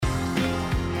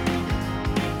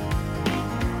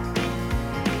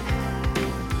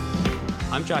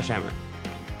I'm Josh Hammer.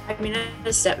 I'm Nina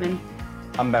Stepman.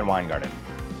 I'm Ben Weingarten.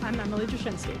 I'm Emily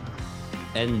Jashinsky.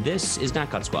 And this is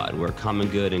NatCon Squad, where common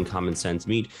good and common sense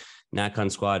meet.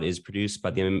 NatCon Squad is produced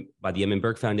by the Edmund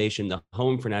Burke Foundation, the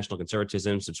home for national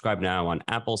conservatism. Subscribe now on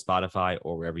Apple, Spotify,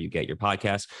 or wherever you get your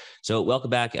podcasts. So welcome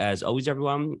back. As always,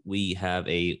 everyone, we have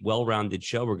a well-rounded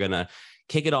show. We're going to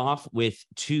kick it off with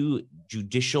two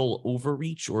judicial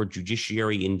overreach or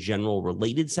judiciary in general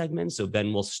related segments. So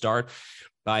Ben will start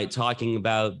by talking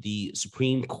about the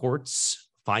Supreme Court's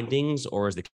findings, or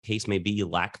as the case may be,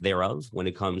 lack thereof, when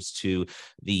it comes to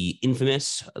the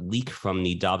infamous leak from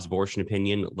the Dobbs abortion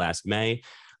opinion last May.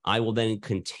 I will then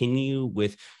continue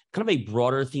with kind of a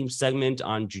broader theme segment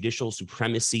on judicial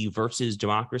supremacy versus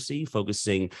democracy,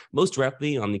 focusing most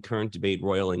directly on the current debate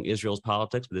roiling Israel's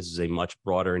politics. But this is a much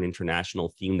broader and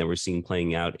international theme that we're seeing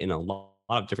playing out in a lot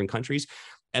of different countries.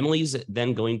 Emily's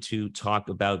then going to talk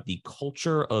about the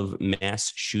culture of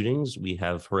mass shootings. We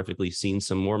have horrifically seen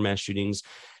some more mass shootings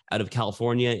out of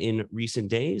California in recent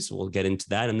days. We'll get into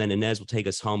that. And then Inez will take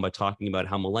us home by talking about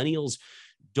how millennials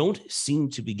don't seem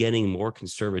to be getting more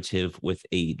conservative with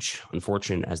age,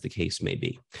 unfortunate as the case may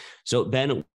be. So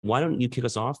Ben, why don't you kick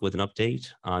us off with an update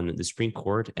on the Supreme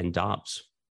Court and Dobbs?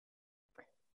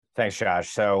 Thanks, Josh.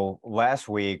 So last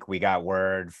week we got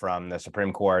word from the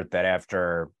Supreme Court that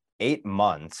after 8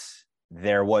 months,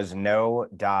 there was no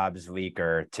Dobbs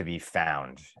leaker to be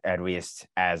found, at least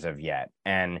as of yet.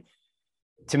 And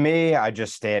to me, I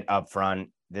just state up front,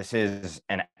 this is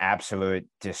an absolute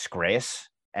disgrace.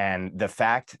 And the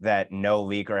fact that no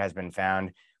leaker has been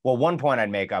found, well, one point I'd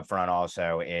make up front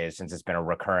also is, since it's been a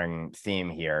recurring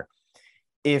theme here,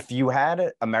 if you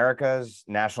had America's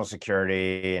national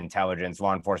security, intelligence,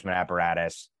 law enforcement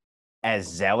apparatus as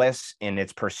zealous in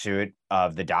its pursuit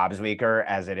of the Dobbs leaker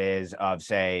as it is of,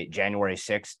 say, January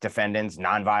 6th defendants,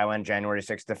 nonviolent January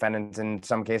 6th defendants in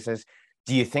some cases,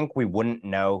 do you think we wouldn't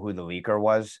know who the leaker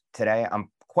was today?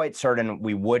 I'm quite certain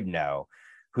we would know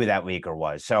who that leaker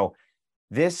was. So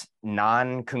this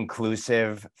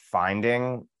non-conclusive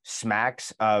finding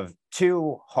smacks of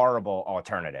two horrible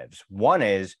alternatives. One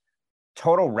is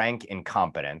total rank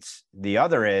incompetence. The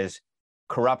other is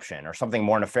corruption or something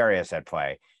more nefarious at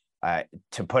play.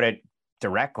 To put it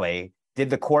directly, did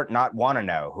the court not want to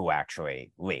know who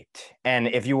actually leaked? And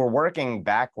if you were working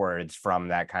backwards from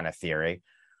that kind of theory,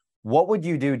 what would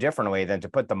you do differently than to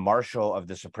put the marshal of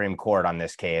the Supreme Court on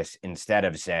this case instead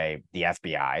of, say, the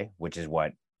FBI, which is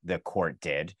what the court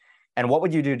did? And what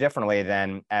would you do differently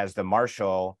than as the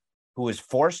marshal who was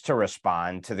forced to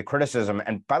respond to the criticism?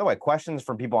 And by the way, questions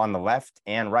from people on the left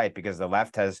and right, because the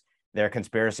left has their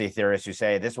conspiracy theorists who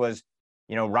say this was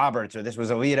Roberts or this was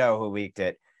Alito who leaked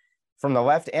it, from the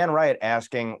left and right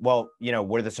asking, well,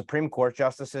 were the Supreme Court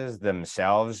justices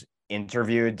themselves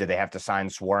interviewed? Did they have to sign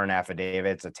sworn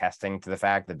affidavits attesting to the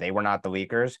fact that they were not the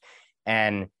leakers?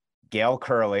 And Gail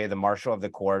Curley, the marshal of the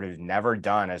court, who's never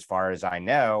done, as far as I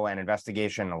know, an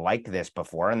investigation like this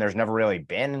before, and there's never really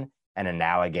been an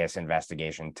analogous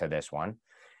investigation to this one,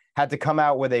 had to come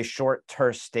out with a short,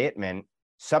 terse statement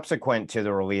subsequent to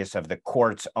the release of the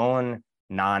court's own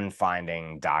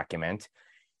non-finding document,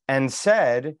 and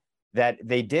said that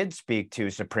they did speak to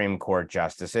Supreme Court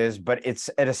justices, but it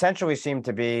essentially seemed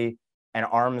to be an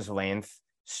arm's length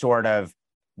sort of,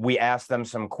 we asked them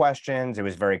some questions, it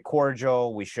was very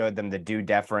cordial, we showed them the due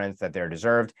deference that they're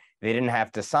deserved, they didn't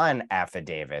have to sign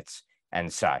affidavits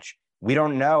and such. We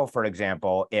don't know, for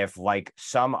example, if, like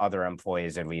some other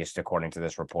employees, at least according to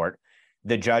this report,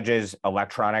 the judge's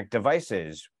electronic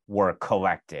devices were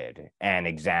collected and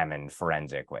examined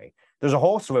forensically. There's a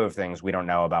whole slew of things we don't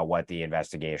know about what the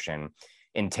investigation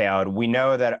entailed. We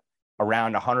know that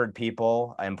around 100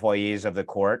 people, employees of the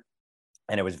court,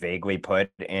 and it was vaguely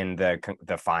put in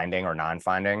the finding or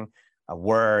non-finding,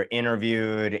 were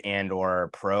interviewed and or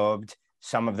probed,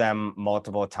 some of them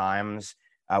multiple times.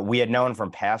 We had known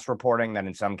from past reporting that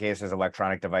in some cases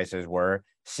electronic devices were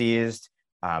seized.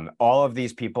 All of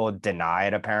these people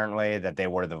denied, apparently, that they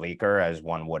were the leaker, as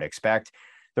one would expect.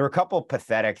 There were a couple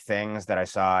pathetic things that I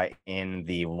saw in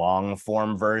the long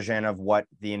form version of what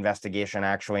the investigation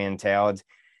actually entailed.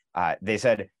 They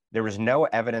said there was no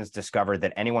evidence discovered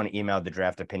that anyone emailed the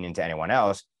draft opinion to anyone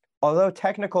else, although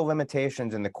technical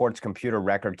limitations in the court's computer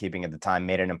record keeping at the time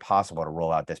made it impossible to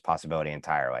rule out this possibility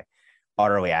entirely.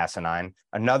 Utterly asinine.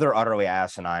 Another utterly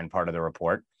asinine part of the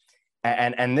report.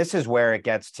 And this is where it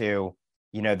gets to,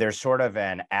 there's sort of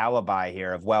an alibi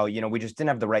here of, well, we just didn't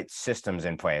have the right systems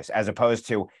in place, as opposed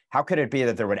to how could it be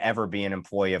that there would ever be an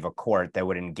employee of a court that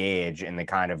would engage in the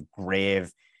kind of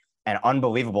grave an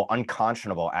unbelievable,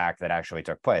 unconscionable act that actually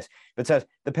took place. It says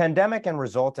the pandemic and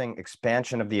resulting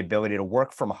expansion of the ability to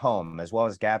work from home, as well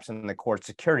as gaps in the court's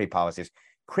security policies,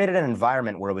 created an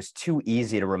environment where it was too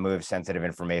easy to remove sensitive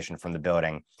information from the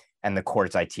building and the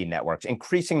court's IT networks,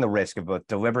 increasing the risk of both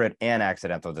deliberate and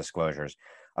accidental disclosures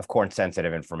of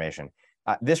court-sensitive information.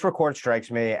 This report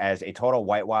strikes me as a total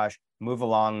whitewash, move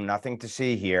along, nothing to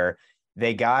see here.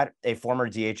 They got a former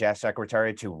DHS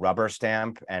secretary to rubber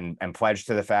stamp and pledge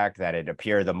to the fact that it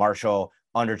appeared the marshal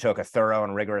undertook a thorough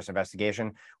and rigorous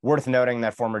investigation. Worth noting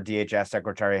that former DHS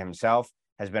secretary himself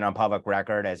has been on public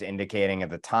record as indicating at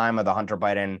the time of the Hunter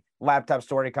Biden laptop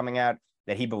story coming out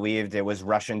that he believed it was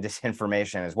Russian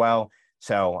disinformation as well.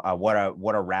 So what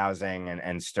a rousing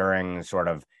and stirring sort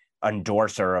of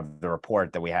endorser of the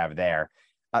report that we have there.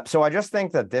 So I just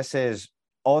think that this is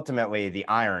ultimately the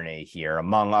irony here,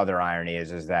 among other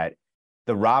ironies, is that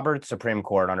the Roberts Supreme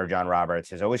Court under John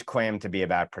Roberts has always claimed to be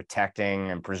about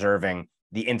protecting and preserving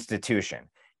the institution.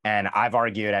 And I've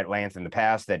argued at length in the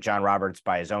past that John Roberts,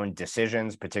 by his own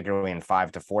decisions, particularly in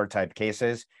 5-4 type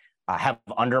cases, have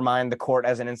undermined the court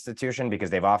as an institution because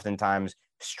they've oftentimes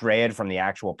strayed from the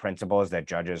actual principles that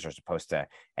judges are supposed to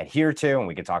adhere to. And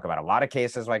we could talk about a lot of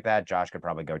cases like that. Josh could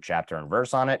probably go chapter and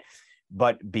verse on it.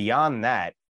 But beyond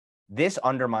that, this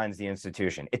undermines the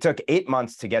institution. It took 8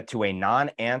 months to get to a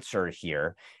non-answer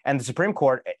here. And the Supreme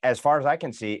Court, as far as I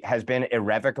can see, has been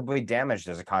irrevocably damaged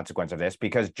as a consequence of this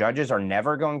because judges are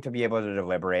never going to be able to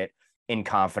deliberate in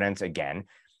confidence again.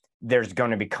 There's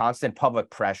going to be constant public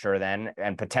pressure then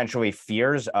and potentially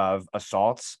fears of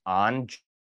assaults on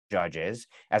judges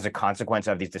as a consequence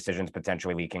of these decisions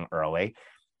potentially leaking early.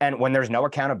 And when there's no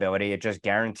accountability, it just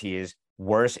guarantees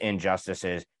worse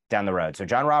injustices down the road. So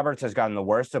John Roberts has gotten the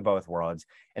worst of both worlds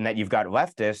in that you've got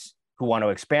leftists who want to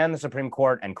expand the Supreme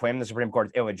Court and claim the Supreme Court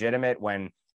is illegitimate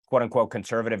when quote unquote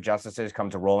conservative justices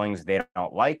come to rulings they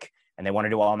don't like, and they want to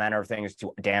do all manner of things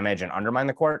to damage and undermine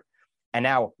the court. And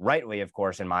now, rightly, of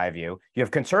course, in my view, you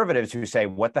have conservatives who say,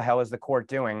 what the hell is the court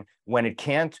doing when it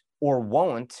can't or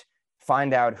won't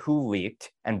find out who leaked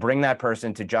and bring that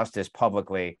person to justice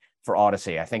publicly for all to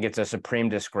see? I think it's a supreme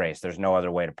disgrace. There's no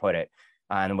other way to put it.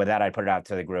 And with that, I put it out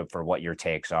to the group for what your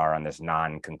takes are on this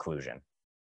non-conclusion.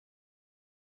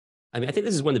 I mean, I think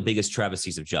this is one of the biggest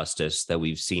travesties of justice that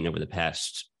we've seen over the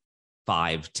past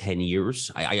 5-10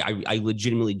 years. I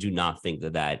legitimately do not think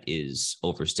that that is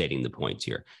overstating the point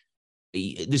here.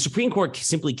 The Supreme Court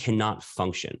simply cannot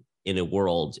function in a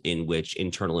world in which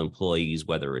internal employees,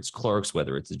 whether it's clerks,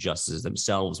 whether it's the justices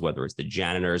themselves, whether it's the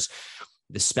janitors,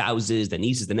 the spouses, the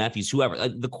nieces, the nephews, whoever,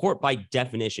 the court by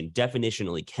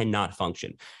definitionally cannot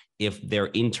function if their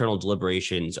internal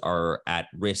deliberations are at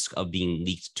risk of being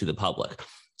leaked to the public.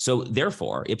 So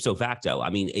therefore, ipso facto, I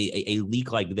mean, a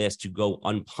leak like this to go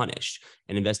unpunished,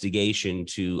 an investigation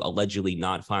to allegedly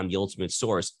not find the ultimate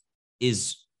source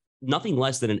is nothing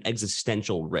less than an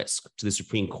existential risk to the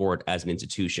Supreme Court as an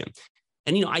institution.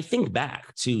 And, I think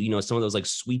back to, some of those like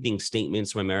sweeping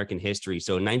statements from American history.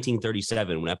 So in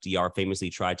 1937, when FDR famously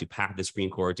tried to pack the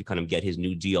Supreme Court to kind of get his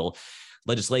New Deal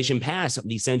legislation passed,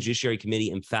 the Senate Judiciary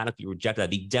Committee emphatically rejected that,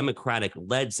 the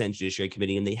Democratic-led Senate Judiciary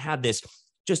Committee. And they had this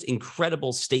just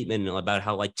incredible statement about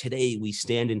how, like, today we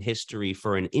stand in history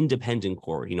for an independent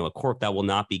court, a court that will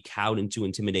not be cowed into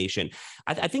intimidation.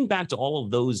 I think back to all of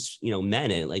those,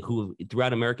 men and like who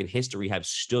throughout American history have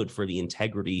stood for the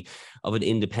integrity of an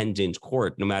independent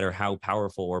court, no matter how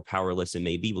powerful or powerless it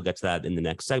may be. We'll get to that in the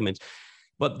next segment.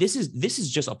 But this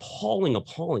is just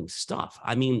appalling stuff.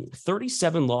 I mean,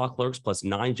 37 law clerks plus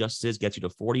 9 justices gets you to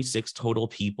 46 total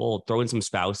people, throw in some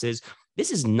spouses. This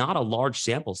is not a large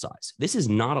sample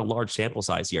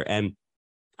size. Here. And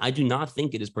I do not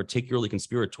think it is particularly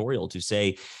conspiratorial to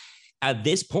say at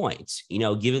this point,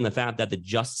 given the fact that the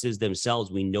justices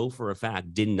themselves, we know for a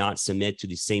fact, did not submit to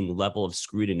the same level of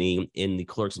scrutiny in the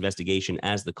clerk's investigation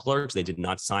as the clerks. They did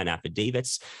not sign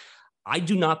affidavits. I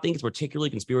do not think it's particularly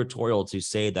conspiratorial to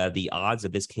say that the odds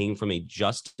that this came from a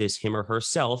justice, him or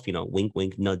herself, wink,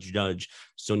 wink, nudge, nudge,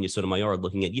 Sonia Sotomayor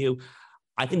looking at you.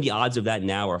 I think the odds of that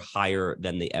now are higher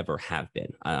than they ever have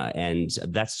been. And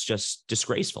that's just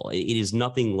disgraceful. It is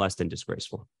nothing less than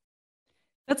disgraceful.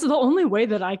 That's the only way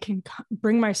that I can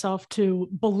bring myself to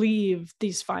believe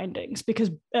these findings,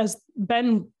 because as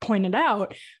Ben pointed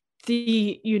out,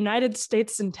 the United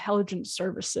States Intelligence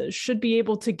Services should be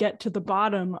able to get to the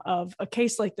bottom of a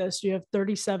case like this. You have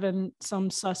 37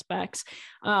 some suspects,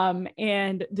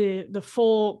 and the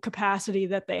full capacity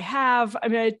that they have. I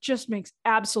mean, it just makes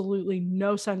absolutely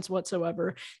no sense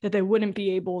whatsoever that they wouldn't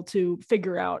be able to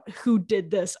figure out who did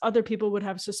this. Other people would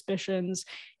have suspicions.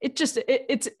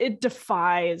 It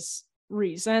defies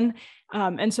reason.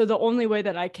 And so the only way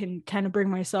that I can kind of bring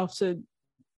myself to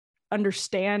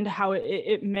understand how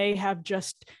it may have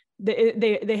just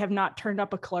they have not turned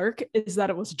up a clerk is that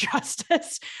it was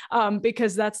justice,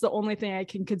 because that's the only thing I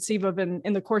can conceive of in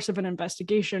the course of an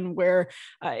investigation where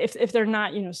if they're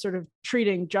not, sort of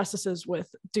treating justices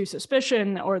with due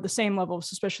suspicion or the same level of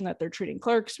suspicion that they're treating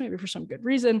clerks, maybe for some good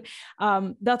reason,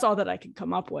 that's all that I can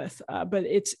come up with. But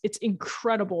it's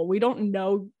incredible. We don't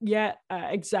know yet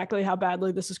exactly how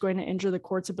badly this is going to injure the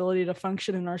court's ability to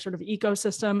function in our sort of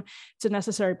ecosystem. It's a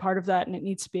necessary part of that, and it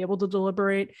needs to be able to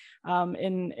deliberate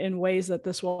in ways that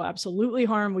this will absolutely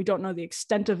harm. We don't know the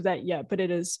extent of that yet, but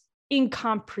it is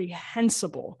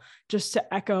incomprehensible, just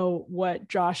to echo what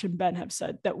Josh and Ben have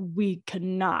said, that we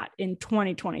cannot in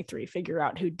 2023 figure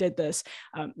out who did this.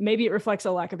 Maybe it reflects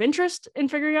a lack of interest in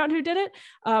figuring out who did it,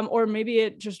 or maybe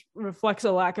it just reflects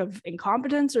a lack of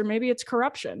incompetence, or maybe it's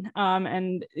corruption.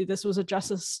 And this was a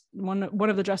justice, one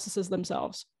of the justices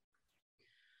themselves.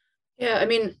 Yeah, I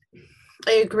mean,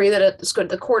 I agree that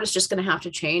the court is just going to have to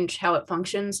change how it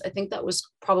functions. I think that was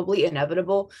probably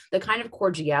inevitable. The kind of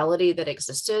cordiality that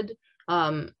existed,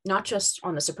 not just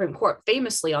on the Supreme Court,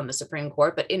 famously on the Supreme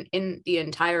Court, but in the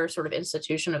entire sort of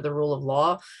institution of the rule of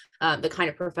law, the kind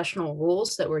of professional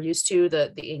rules that we're used to,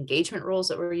 the engagement rules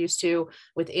that we're used to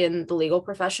within the legal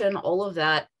profession, all of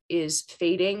that is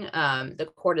fading. The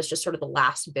court is just sort of the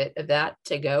last bit of that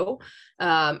to go.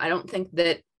 I don't think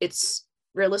that it's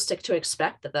realistic to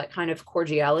expect that kind of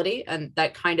cordiality and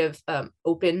that kind of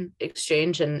open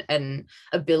exchange and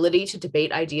ability to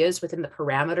debate ideas within the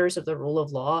parameters of the rule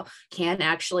of law can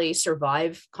actually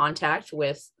survive contact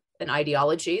with an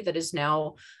ideology that is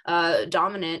now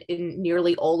dominant in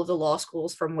nearly all of the law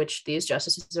schools from which these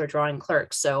justices are drawing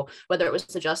clerks. So whether it was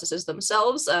the justices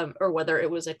themselves or whether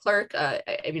it was a clerk, I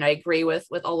mean, I agree with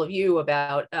all of you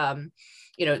about,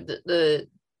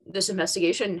 this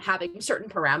investigation having certain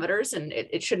parameters, and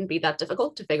it shouldn't be that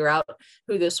difficult to figure out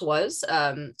who this was.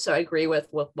 So I agree with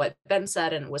what Ben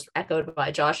said and was echoed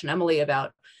by Josh and Emily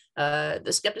about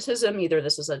the skepticism. Either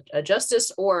this is a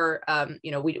justice or, I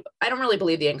don't really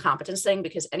believe the incompetence thing,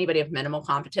 because anybody of minimal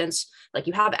competence, like,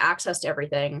 you have access to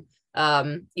everything.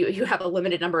 You have a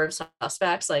limited number of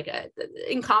suspects. Like,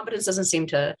 incompetence doesn't seem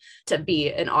to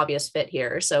be an obvious fit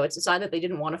here. So it's either they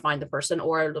didn't want to find the person,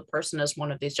 or the person is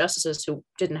one of these justices who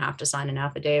didn't have to sign an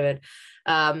affidavit.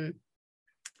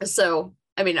 So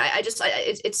I mean,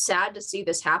 it's sad to see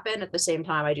this happen. At the same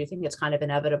time, I do think it's kind of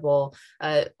inevitable.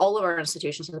 All of our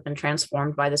institutions have been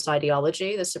transformed by this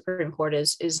ideology. The Supreme Court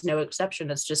is no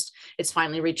exception. It's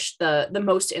finally reached the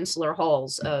most insular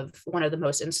halls of one of the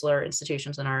most insular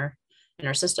institutions in our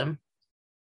system.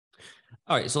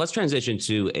 All right, so let's transition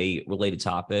to a related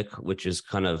topic, which is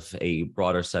kind of a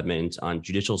broader segment on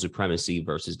judicial supremacy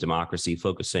versus democracy,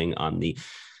 focusing on the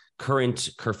current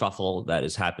kerfuffle that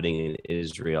is happening in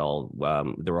Israel.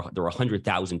 There were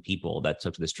 100,000 people that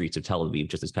took to the streets of Tel Aviv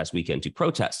just this past weekend to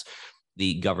protest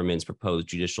the government's proposed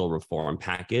judicial reform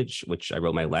package, which I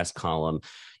wrote my last column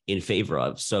in favor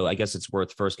of. So I guess it's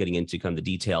worth first getting into kind of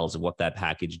the details of what that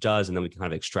package does, and then we can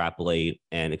kind of extrapolate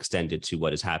and extend it to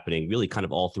what is happening really kind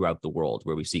of all throughout the world,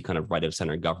 where we see kind of right of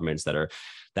center governments that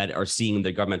are seeing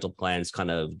their governmental plans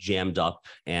kind of jammed up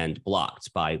and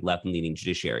blocked by left-leaning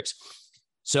judiciaries.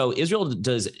 So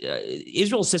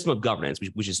Israel's system of governance,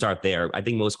 we should start there, I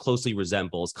think most closely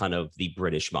resembles kind of the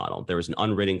British model. There is an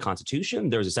unwritten constitution,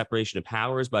 there is a separation of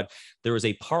powers, but there is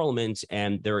a parliament,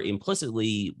 and there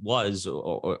implicitly was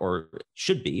or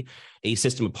should be a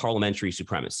system of parliamentary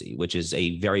supremacy, which is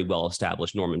a very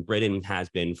well-established norm in Britain, has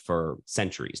been for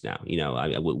centuries now.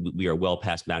 We are well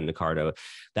past Magna Carta.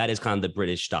 That is kind of the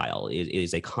British style. It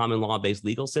is a common law-based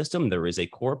legal system. There is a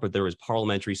court, but there is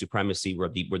parliamentary supremacy where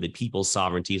the people's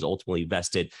sovereignty is ultimately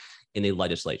vested in a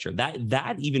legislature.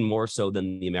 That even more so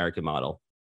than the American model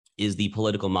is the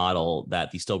political model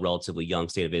that the still relatively young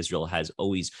state of Israel has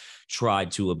always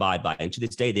tried to abide by. And to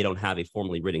this day, they don't have a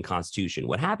formally written constitution.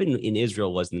 What happened in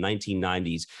Israel was in the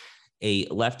 1990s, a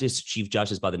leftist chief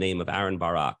justice by the name of Aaron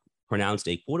Barak pronounced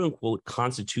a quote unquote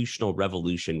constitutional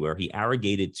revolution, where he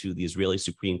arrogated to the Israeli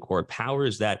Supreme Court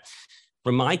powers that,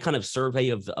 from my kind of survey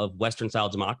of Western style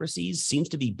democracies, seems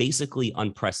to be basically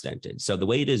unprecedented. So the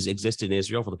way it has existed in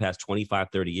Israel for the past 25,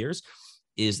 30 years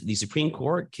is the Supreme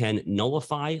Court can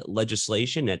nullify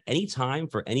legislation at any time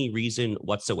for any reason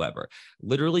whatsoever,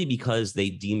 literally because they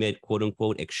deem it, quote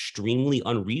unquote, extremely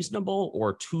unreasonable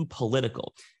or too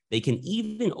political. They can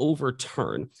even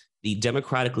overturn the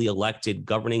democratically elected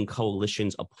governing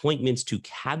coalition's appointments to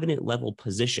cabinet level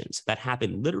positions. That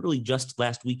happened literally just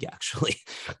last week, actually.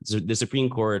 So the Supreme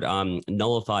Court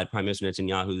nullified Prime Minister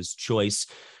Netanyahu's choice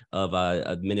of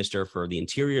a minister for the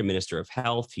Interior, Minister of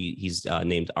Health. He's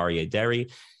named Aryeh Deri.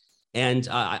 And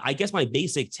I guess my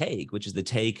basic take, which is the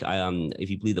take, if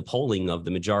you believe the polling of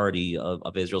the majority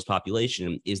of Israel's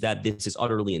population, is that this is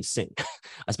utterly in sync,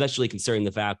 especially considering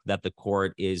the fact that the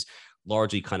court is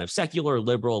largely kind of secular,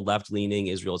 liberal, left-leaning.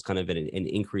 Israel is kind of an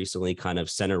increasingly kind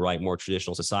of center-right, more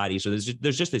traditional society. So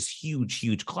there's just this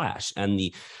huge clash, and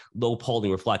the low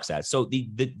polling reflects that. So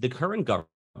the current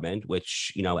government,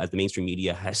 which, you know, as the mainstream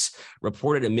media has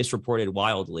reported and misreported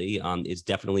wildly, is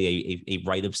definitely a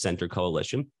right of center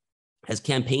coalition, has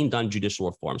campaigned on judicial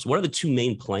reform. So what are the two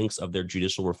main planks of their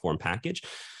judicial reform package?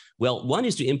 Well, one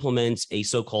is to implement a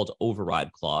so-called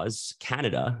override clause.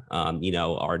 Canada,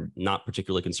 our not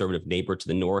particularly conservative neighbor to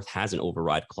the north, has an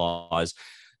override clause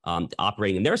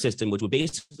operating in their system, which would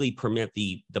basically permit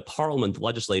the parliament, the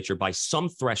legislature, by some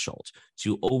threshold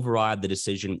to override the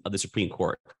decision of the Supreme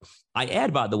Court. I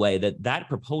add, by the way, that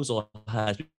proposal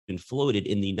has been floated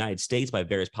in the United States by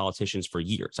various politicians for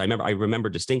years. I remember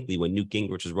distinctly when Newt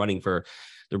Gingrich was running for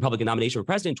the Republican nomination for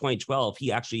president in 2012, he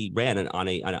actually ran on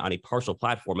a partial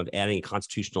platform of adding a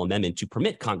constitutional amendment to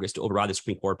permit Congress to override the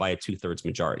Supreme Court by a 2/3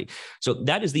 majority. So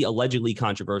that is the allegedly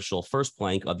controversial first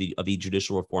plank of the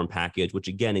judicial reform package, which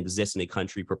again exists in a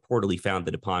country purportedly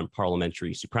founded upon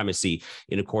parliamentary supremacy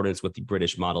in accordance with the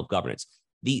British model of governance.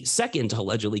 The second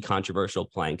allegedly controversial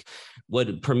plank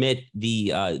would permit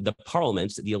the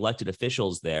parliaments, the elected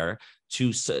officials there,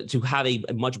 to have a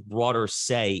much broader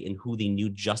say in who the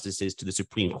new justices to the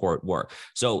Supreme Court were.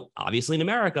 So obviously in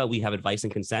America, we have advice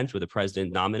and consent where the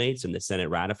president nominates and the Senate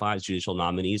ratifies judicial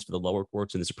nominees for the lower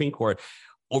courts and the Supreme Court.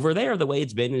 Over there, the way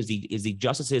it's been is the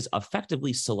justices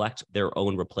effectively select their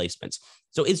own replacements.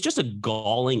 So it's just a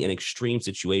galling and extreme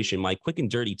situation. My quick and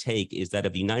dirty take is that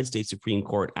if the United States Supreme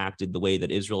Court acted the way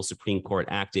that Israel's Supreme Court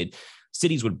acted,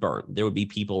 cities would burn. There would be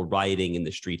people rioting in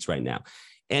the streets right now.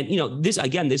 And, this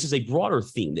is a broader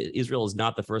theme. Israel is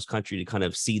not the first country to kind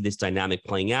of see this dynamic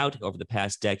playing out over the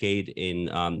past decade in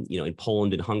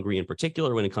Poland and Hungary in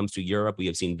particular. When it comes to Europe, we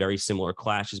have seen very similar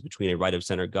clashes between a right of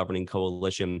center governing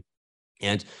coalition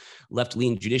and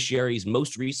left-leaning judiciaries.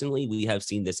 Most recently, we have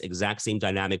seen this exact same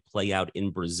dynamic play out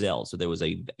in Brazil. So there was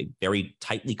a very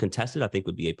tightly contested, I think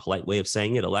would be a polite way of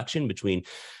saying it, election between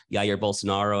Jair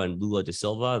Bolsonaro and Lula da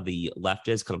Silva, the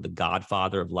leftist, kind of the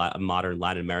godfather of modern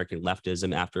Latin American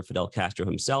leftism after Fidel Castro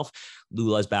himself.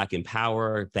 Lula is back in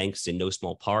power thanks in no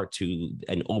small part to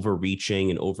an overreaching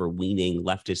and overweening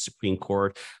leftist Supreme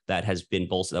Court that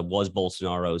was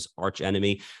Bolsonaro's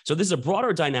archenemy. So this is a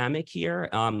broader dynamic here.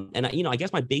 I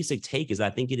guess my basic take is that I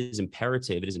think it is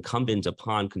imperative, it is incumbent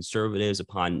upon conservatives,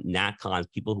 upon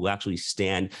NatCons, people who actually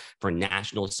stand for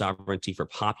national sovereignty, for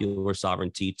popular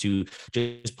sovereignty, to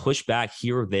just push back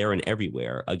here, there, and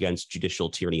everywhere against judicial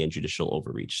tyranny and judicial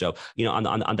overreach. So,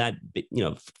 on that,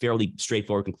 fairly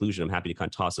straightforward conclusion, I'm happy to kind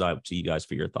of toss it out to you guys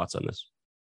for your thoughts on this.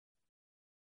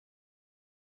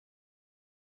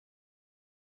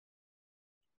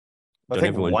 I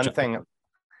think one thing.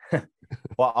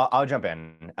 Well, I'll jump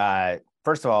in.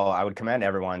 First of all, I would commend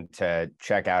everyone to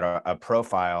check out a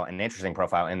profile, an interesting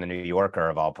profile in the New Yorker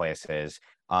of all places,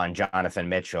 on Jonathan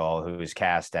Mitchell, who's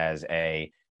cast as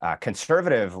a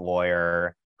conservative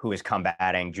lawyer who is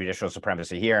combating judicial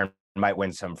supremacy here and might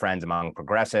win some friends among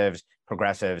progressives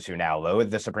who now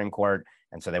loathe the Supreme Court.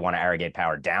 And so they want to arrogate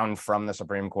power down from the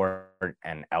Supreme Court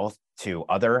and else to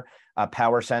other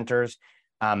power centers.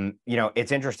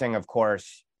 It's interesting, of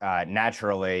course,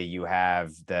 naturally, you have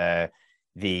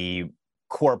the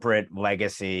corporate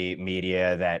legacy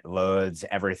media that loathes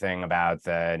everything about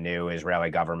the new Israeli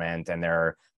government. And there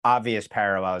are obvious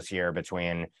parallels here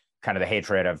between kind of the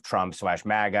hatred of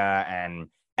Trump/MAGA and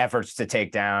efforts to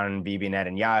take down Bibi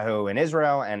Netanyahu in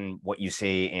Israel and what you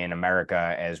see in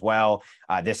America as well.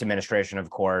 This administration, of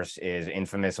course, is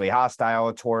infamously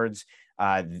hostile towards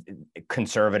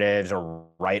conservatives or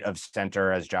right of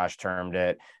center, as Josh termed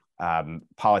it,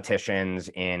 politicians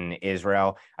in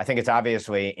Israel. I think it's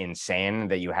obviously insane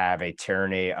that you have a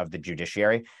tyranny of the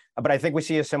judiciary, but I think we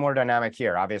see a similar dynamic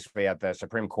here. Obviously, at the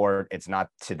Supreme Court, it's not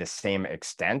to the same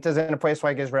extent as in a place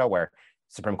like Israel, where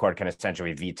the Supreme Court can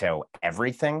essentially veto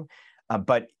everything.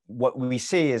 But what we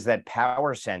see is that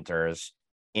power centers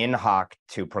in hoc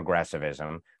to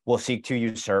progressivism will seek to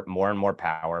usurp more and more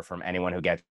power from anyone who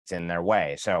gets in their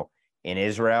way. So in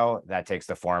Israel, that takes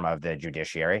the form of the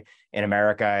judiciary. In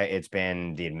America, it's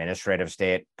been the administrative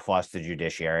state plus the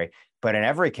judiciary. But in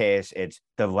every case, it's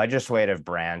the legislative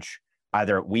branch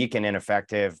either weak and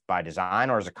ineffective by design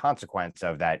or as a consequence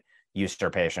of that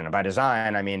usurpation. And by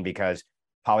design, I mean because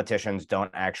politicians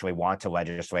don't actually want to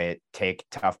legislate, take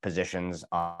tough positions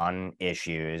on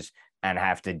issues, and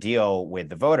have to deal with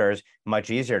the voters.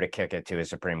 Much easier to kick it to a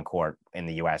Supreme Court in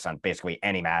the US on basically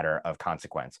any matter of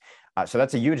consequence. So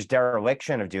that's a huge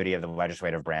dereliction of duty of the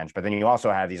legislative branch. But then you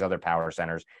also have these other power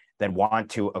centers that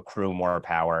want to accrue more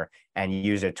power and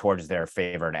use it towards their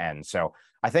favored ends. So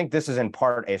I think this is in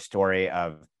part a story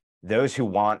of those who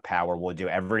want power will do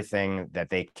everything that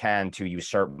they can to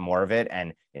usurp more of it.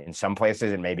 And in some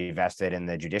places, it may be vested in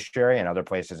the judiciary, and other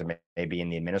places, it may be in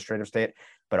the administrative state.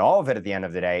 But all of it at the end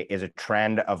of the day is a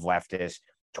trend of leftists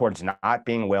towards not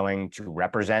being willing to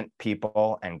represent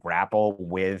people and grapple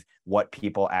with what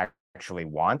people actually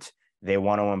want. They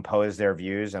want to impose their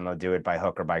views, and they'll do it by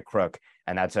hook or by crook.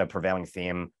 And that's a prevailing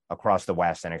theme across the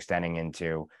West and extending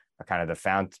into kind of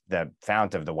the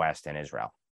fount of the West in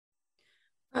Israel.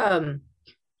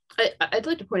 I'd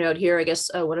like to point out here, I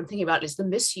guess, what I'm thinking about is the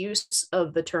misuse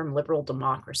of the term liberal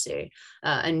democracy,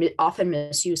 and often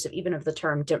misuse of even of the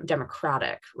term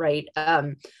democratic, right?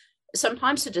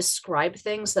 Sometimes to describe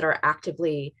things that are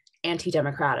actively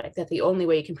anti-democratic, that the only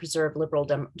way you can preserve liberal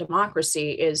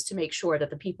democracy is to make sure that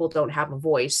the people don't have a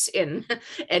voice in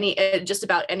any, just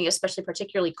about any, especially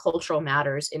particularly cultural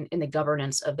matters in the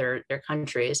governance of their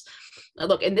countries.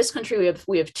 Look, in this country,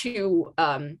 we have two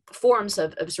forms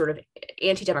of sort of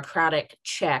anti-democratic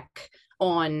check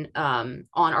on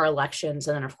our elections.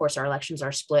 And then of course our elections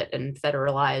are split and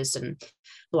federalized and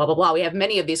blah, blah, blah. We have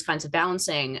many of these kinds of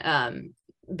balancing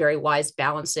very wise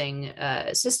balancing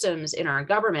systems in our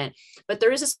government, but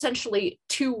there is essentially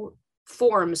two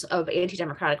forms of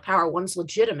anti-democratic power. One's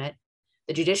legitimate,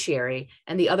 the judiciary,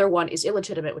 and the other one is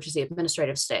illegitimate, which is the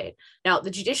administrative state. Now,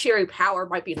 the judiciary power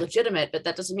might be legitimate, but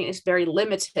that doesn't mean it's very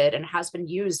limited and has been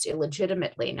used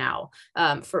illegitimately now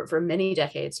for many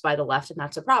decades by the left, and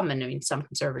that's a problem. And I mean, some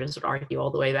conservatives would argue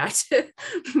all the way back to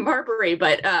Marbury,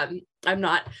 but I'm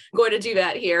not going to do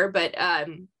that here. But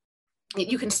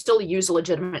you can still use a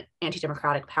legitimate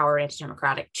anti-democratic power,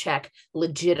 anti-democratic check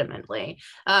legitimately.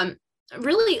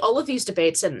 Really, all of these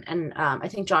debates, and I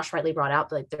think Josh rightly brought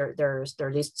out, like there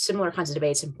are these similar kinds of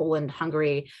debates in Poland,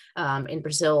 Hungary, in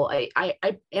Brazil.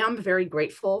 I am very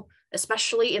grateful,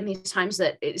 especially in these times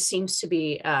that it seems to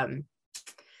be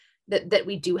that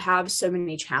we do have so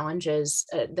many challenges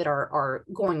that are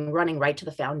running right to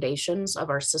the foundations of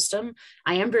our system.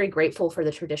 I am very grateful for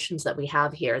the traditions that we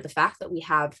have here. The fact that we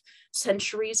have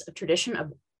centuries of tradition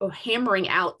of hammering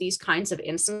out these kinds of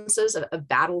instances of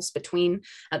battles between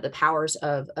the powers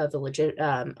of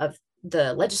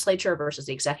the legislature versus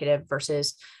the executive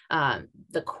versus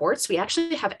the courts. We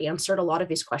actually have answered a lot of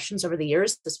these questions over the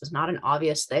years. This was not an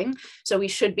obvious thing. So we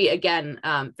should be, again,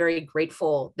 very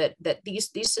grateful that these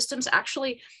systems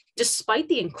actually, despite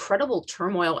the incredible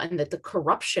turmoil and the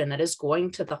corruption that is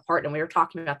going to the heart, and we are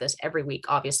talking about this every week,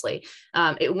 obviously,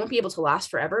 it won't be able to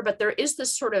last forever, but there is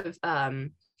this sort of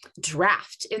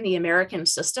draft in the American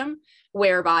system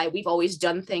whereby we've always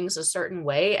done things a certain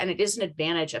way, and it is an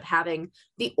advantage of having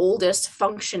the oldest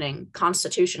functioning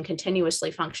constitution, continuously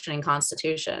functioning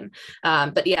constitution.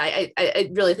 But yeah,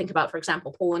 I really think about, for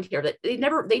example, Poland here, that they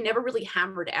never really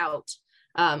hammered out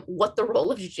what the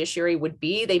role of judiciary would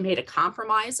be. They made a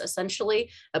compromise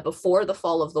essentially before the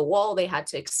fall of the wall. They had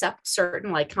to accept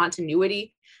certain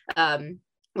continuity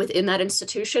within that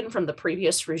institution from the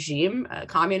previous regime,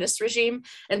 communist regime.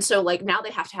 And so now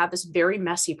they have to have this very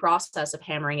messy process of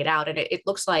hammering it out. And it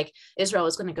looks like Israel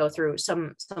is going to go through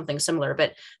something similar.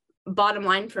 But bottom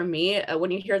line for me,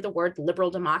 when you hear the word liberal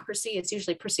democracy, it's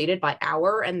usually preceded by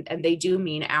our, and they do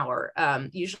mean our.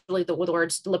 Usually the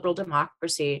words liberal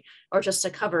democracy are just a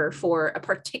cover for a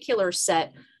particular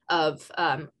set of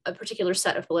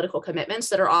political commitments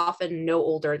that are often no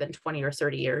older than 20 or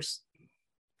 30 years.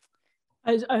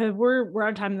 We're out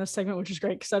of time in this segment, which is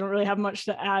great because I don't really have much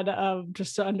to add.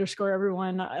 Just to underscore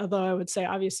everyone, although I would say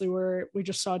obviously we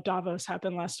just saw Davos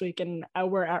happen last week, and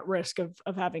we're at risk of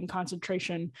having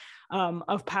concentration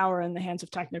of power in the hands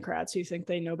of technocrats who think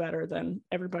they know better than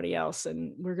everybody else,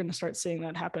 and we're going to start seeing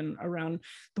that happen around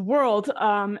the world.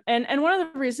 And one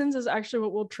of the reasons is actually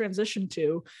what we'll transition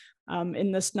to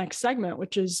in this next segment,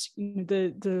 which is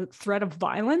the threat of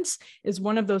violence is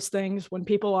one of those things when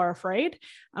people are afraid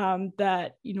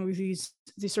that these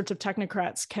sorts of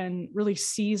technocrats can really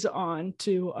seize on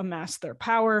to amass their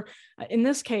power. In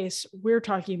this case, we're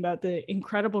talking about the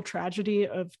incredible tragedy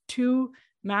of two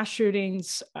mass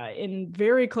shootings in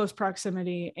very close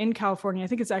proximity in California. I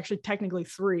think it's actually technically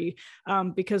three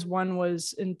because one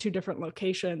was in two different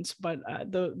locations, but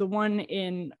the one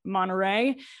in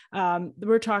Monterey,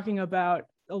 we're talking about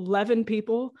 11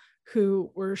 people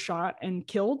who were shot and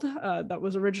killed. That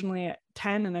was originally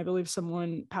 10, and I believe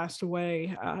someone passed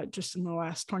away just in the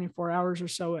last 24 hours or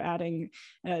so, adding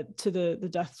to the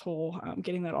death toll,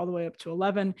 getting that all the way up to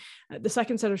 11. The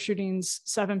second set of shootings,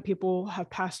 7 people have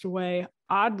passed away.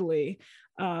 Oddly,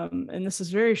 and this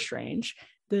is very strange,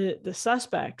 the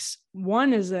suspects,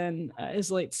 one is in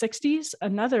his late 60s,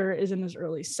 another is in his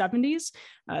early 70s.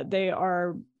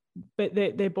 But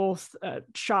they both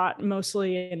shot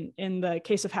mostly in the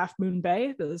case of Half Moon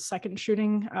Bay, the second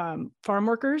shooting, farm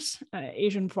workers,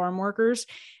 Asian farm workers.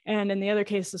 And in the other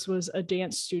case, this was a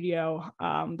dance studio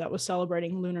that was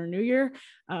celebrating Lunar New Year.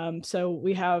 So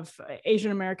we have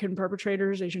Asian American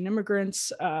perpetrators, Asian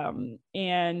immigrants,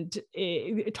 and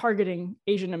targeting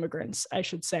Asian immigrants, I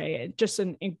should say. Just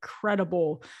an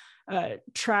incredible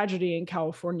tragedy in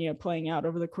California playing out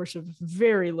over the course of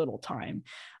very little time.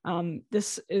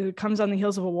 This comes on the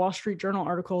heels of a Wall Street Journal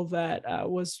article that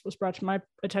was brought to my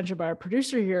attention by our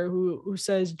producer here, who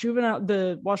says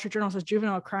the Wall Street Journal says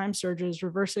juvenile crime surges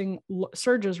reversing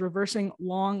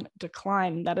long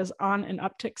decline. That is on an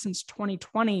uptick since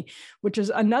 2020, which is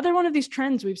another one of these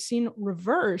trends we've seen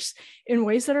reverse in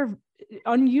ways that are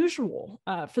unusual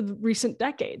for the recent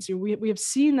decades. We have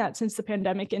seen that since the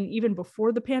pandemic, and even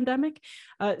before the pandemic,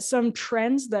 some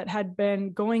trends that had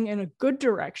been going in a good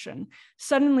direction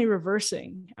suddenly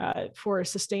reversing for a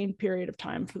sustained period of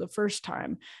time for the first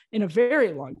time in a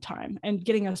very long time, and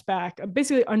getting us back,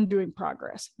 basically undoing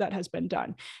progress that has been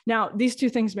done. Now, these two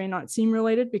things may not seem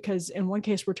related, because in one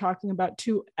case, we're talking about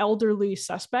 2 elderly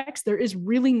suspects. There is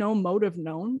really no motive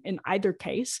known in either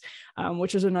case,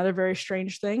 which is another very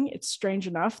strange thing. It's strange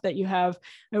enough that you have,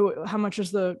 how much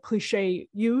is the cliche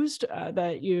used,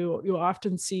 that you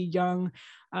often see young,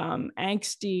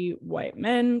 angsty white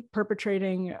men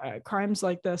perpetrating crimes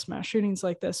like this, mass shootings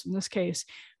like this. In this case,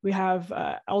 we have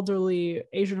elderly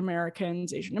Asian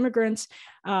Americans, Asian immigrants.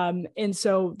 And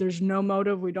so there's no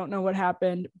motive. We don't know what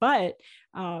happened, but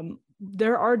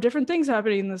there are different things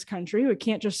happening in this country. We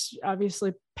can't just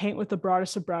obviously paint with the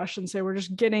broadest of brush and say we're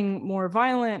just getting more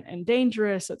violent and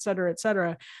dangerous, et cetera, et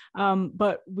cetera.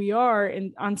 But we are,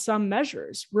 on some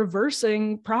measures,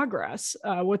 reversing progress.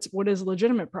 What is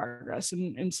legitimate progress?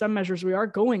 And in some measures, we are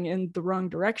going in the wrong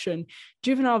direction.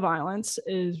 Juvenile violence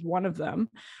is one of them.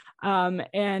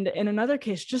 And in another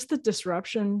case, just the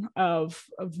disruption of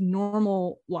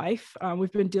normal life.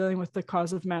 We've been dealing with the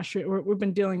cause of mass shooting. We've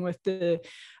been dealing with the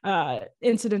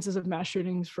incidences of mass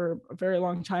shootings for a very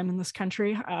long time in this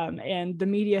country. And the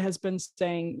media has been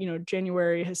saying,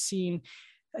 January has seen,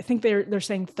 I think they're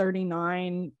saying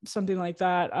 39, something like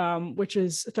that, which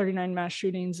is 39 mass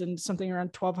shootings and something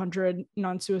around 1,200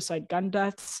 non-suicide gun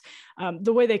deaths.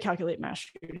 The way they calculate mass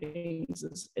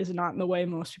shootings is not in the way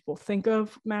most people think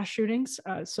of mass shootings.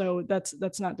 So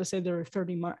that's not to say there are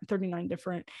 39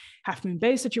 different Half Moon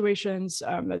Bay situations.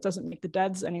 That doesn't make the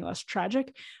deaths any less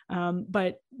tragic.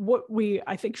 But what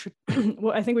I think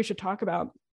we should talk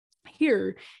about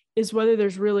here is whether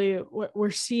there's really, what we're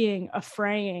seeing, a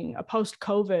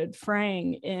post-COVID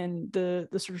fraying in the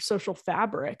sort of social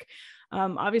fabric.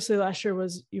 Obviously, last year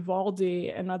was Uvalde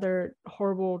and other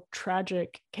horrible,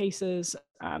 tragic cases.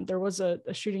 There was a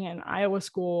shooting at an Iowa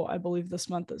school, I believe, this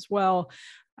month as well.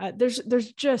 There's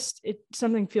just,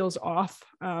 something feels off.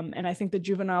 And I think the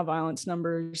juvenile violence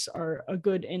numbers are a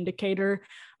good indicator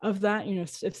of that.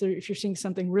 If you're seeing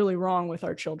something really wrong with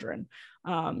our children,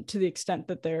 to the extent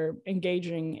that they're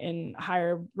engaging in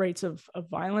higher rates of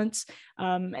violence.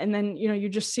 And then, you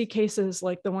just see cases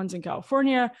like the ones in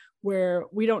California where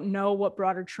we don't know what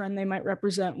broader trend they might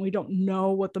represent. We don't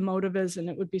know what the motive is, and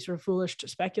it would be sort of foolish to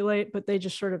speculate, but they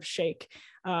just sort of shake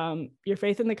your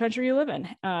faith in the country you live in,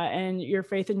 and your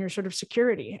faith in your sort of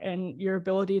security and your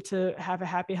ability to have a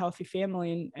happy, healthy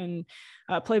family and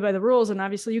play by the rules. And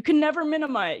obviously you can never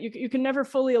minimize, you can never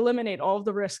fully eliminate all of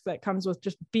the risk that comes with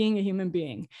just being a human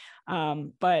being.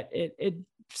 But it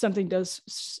something does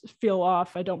feel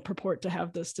off. I don't purport to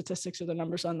have the statistics or the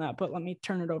numbers on that, but let me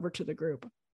turn it over to the group.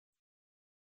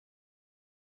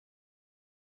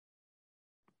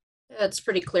 It's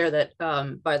pretty clear that,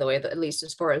 by the way, that at least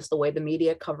as far as the way the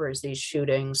media covers these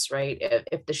shootings, right?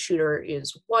 If the shooter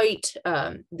is white,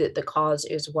 the cause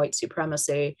is white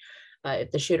supremacy.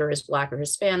 If the shooter is Black or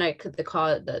Hispanic,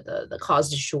 the cause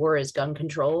du jour is gun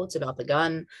control. It's about the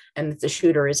gun. And if the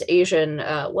shooter is Asian,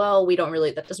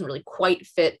 that doesn't really quite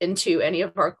fit into any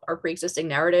of our pre-existing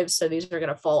narratives. So these are going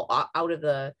to fall out of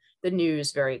the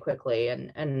news very quickly.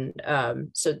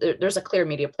 So there's a clear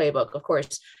media playbook. Of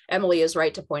course, Emily is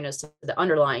right to point us to the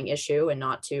underlying issue and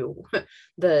not to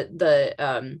the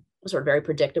sort of very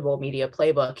predictable media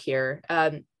playbook here.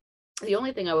 The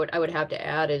only thing I would have to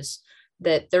add is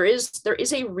that there is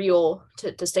a real,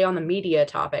 to stay on the media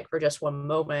topic for just one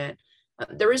moment,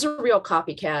 there is a real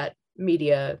copycat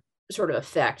media sort of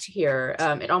effect here.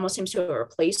 It almost seems to have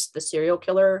replaced the serial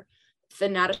killer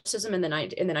fanaticism in the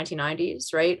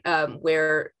 1990s, right?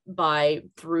 Whereby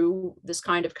through this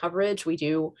kind of coverage, we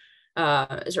do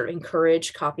sort of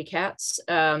encourage copycats.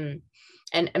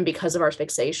 And because of our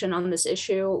fixation on this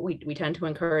issue, we tend to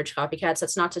encourage copycats.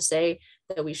 That's not to say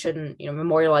that we shouldn't,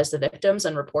 memorialize the victims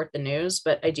and report the news,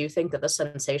 but I do think that the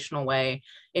sensational way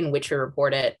in which we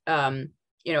report it, I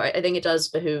think it does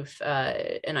behoove,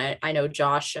 and I know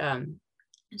Josh,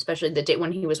 especially the day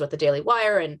when he was with the Daily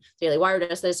Wire, and Daily Wire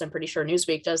does this. I'm pretty sure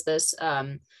Newsweek does this.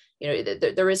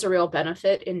 There is a real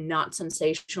benefit in not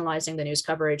sensationalizing the news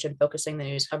coverage and focusing the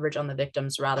news coverage on the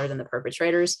victims rather than the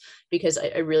perpetrators, because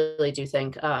I really do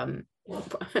think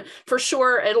for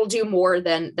sure it'll do more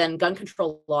than gun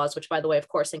control laws, which, by the way, of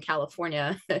course, in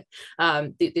California,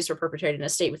 these were perpetrated in a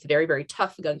state with very, very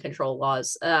tough gun control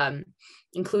laws,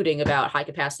 including about high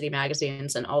capacity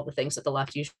magazines and all the things that the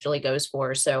left usually goes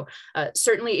for. So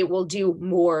certainly it will do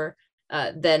more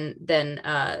than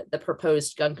the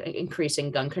proposed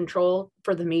increasing gun control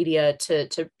for the media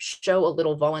to show a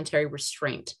little voluntary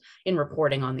restraint in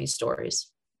reporting on these stories.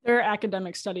 There are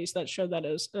academic studies that show that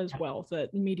as well,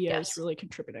 that media is really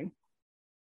contributing.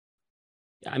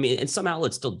 I mean, and some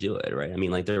outlets still do it, right? I mean,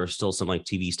 like there are still some like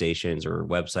TV stations or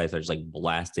websites that are just like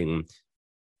blasting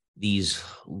these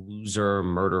loser,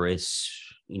 murderous,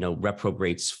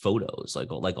 reprobates photos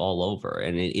like all over,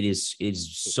 and it is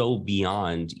so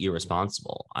beyond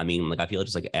irresponsible. I mean, like I feel like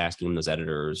just like asking those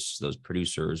editors, those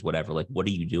producers, whatever, like, what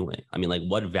are you doing? I mean, like,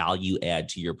 what value add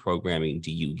to your programming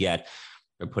do you get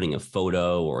by putting a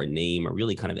photo or a name or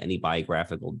really kind of any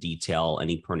biographical detail,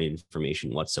 any pertinent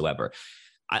information whatsoever?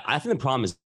 I think the problem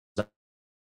is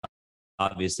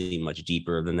obviously much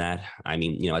deeper than that. I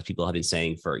mean, as people have been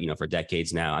saying for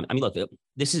decades now. I mean, look,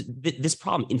 this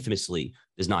problem infamously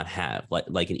does not have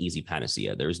like an easy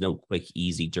panacea. There's no quick,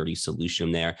 easy, dirty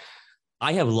solution there.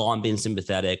 I have long been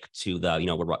sympathetic to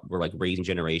the, we're like raising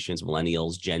generations,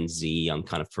 millennials, Gen Z, on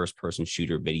kind of first-person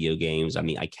shooter video games. I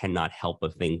mean, I cannot help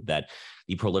but think that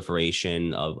the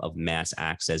proliferation of mass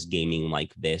access gaming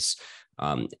like this,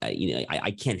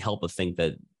 I can't help but think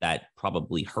that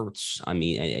probably hurts. I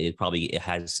mean, it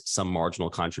has some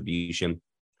marginal contribution.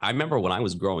 I remember when I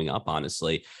was growing up,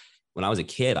 honestly, when I was a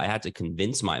kid, I had to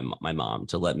convince my mom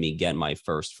to let me get my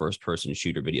first-person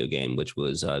shooter video game, which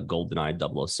was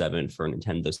GoldenEye 007 for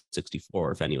Nintendo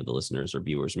 64, if any of the listeners or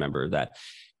viewers remember that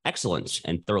excellent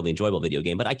and thoroughly enjoyable video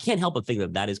game. But I can't help but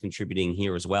think that is contributing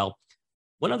here as well.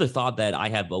 One other thought that I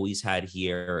have always had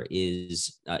here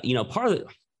is, part of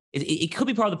it could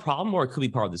be part of the problem, or it could be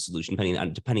part of the solution,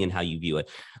 depending on how you view it.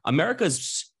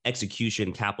 America's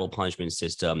execution capital punishment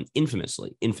system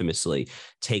infamously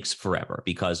takes forever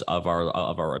because of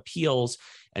our appeals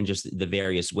and just the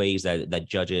various ways that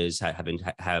judges have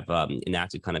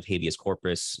enacted kind of habeas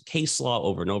corpus case law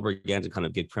over and over again to kind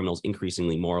of give criminals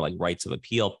increasingly more like rights of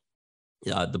appeal.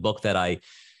 The book that I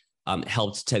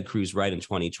helped Ted Cruz write in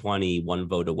 2020, One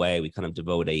Vote Away, we kind of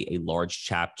devote a large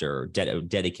chapter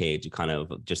dedicated to kind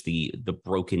of just the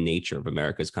broken nature of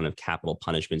America's kind of capital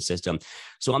punishment system.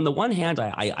 So on the one hand,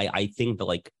 I think that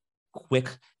like quick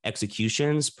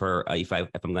executions if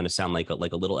I'm going to sound like a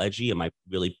little edgy, and my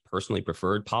really personally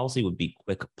preferred policy would be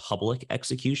quick public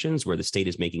executions, where the state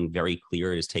is making very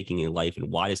clear it is taking a life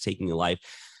and why it is taking a life.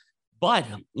 But,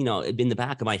 in the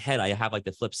back of my head, I have like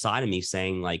the flip side of me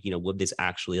saying like, would this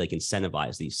actually like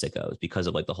incentivize these sickos because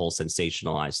of like the whole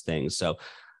sensationalized thing? So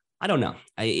I don't know.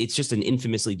 It's just an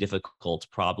infamously difficult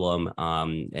problem.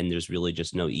 And there's really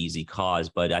just no easy cause.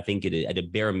 But I think at a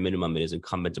bare minimum, it is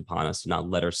incumbent upon us to not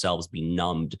let ourselves be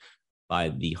numbed by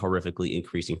the horrifically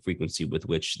increasing frequency with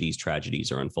which these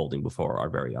tragedies are unfolding before our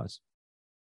very eyes.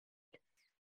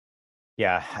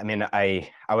 Yeah, I mean, I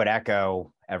would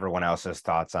echo everyone else's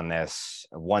thoughts on this.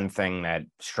 One thing that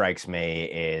strikes me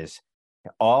is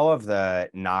all of the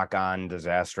knock-on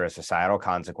disastrous societal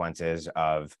consequences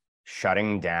of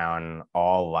shutting down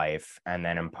all life and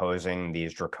then imposing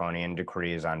these draconian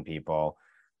decrees on people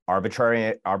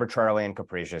arbitrarily and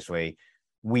capriciously.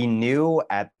 We knew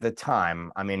at the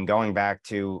time, I mean, going back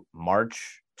to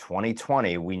March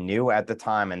 2020, we knew at the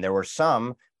time, and there were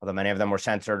some, although many of them were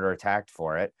censored or attacked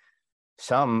for it,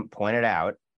 some pointed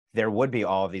out there would be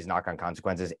all of these knock-on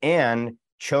consequences, and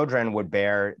children would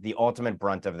bear the ultimate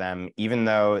brunt of them, even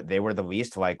though they were the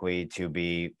least likely to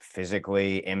be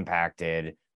physically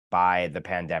impacted by the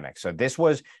pandemic. So this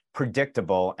was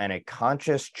predictable, and a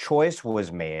conscious choice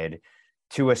was made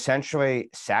to essentially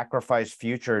sacrifice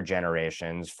future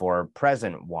generations for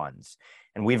present ones.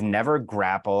 And we've never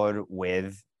grappled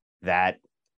with that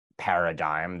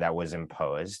paradigm that was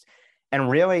imposed. And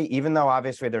really, even though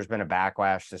obviously there's been a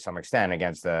backlash to some extent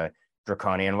against the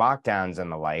draconian lockdowns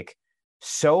and the like,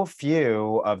 so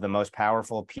few of the most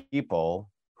powerful people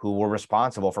who were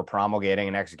responsible for promulgating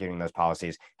and executing those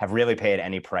policies have really paid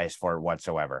any price for it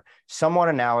whatsoever. Somewhat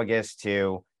analogous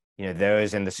to,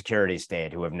 those in the security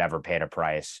state who have never paid a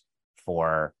price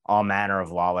for all manner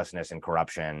of lawlessness and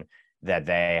corruption that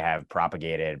they have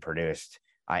propagated, produced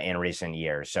in recent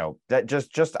years. So that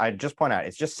I just point out,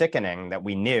 it's just sickening that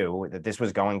we knew that this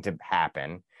was going to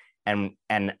happen, and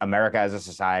America as a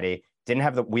society we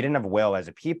didn't have will as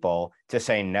a people to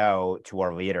say no to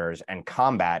our leaders and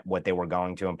combat what they were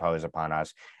going to impose upon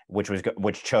us,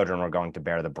 which children were going to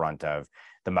bear the brunt of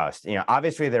the most.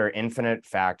 Obviously there are infinite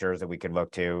factors that we could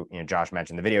look to. Josh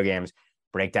mentioned the video games,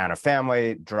 breakdown of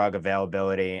family, drug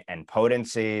availability, and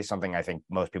potency, something I think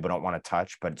most people don't want to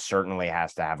touch, but certainly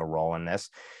has to have a role in this.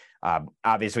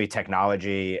 Obviously,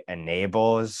 technology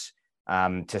enables,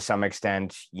 to some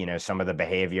extent, some of the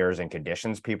behaviors and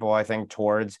conditions people, I think,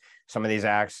 towards some of these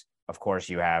acts. Of course,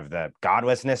 you have the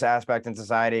godlessness aspect in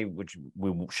society, which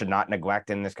we should not neglect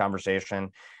in this conversation.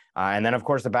 And then, of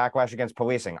course, the backlash against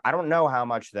policing. I don't know how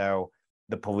much, though,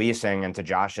 the policing, and to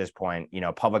Josh's point,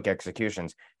 public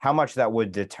executions, how much that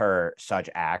would deter such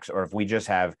acts, or if we just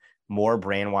have more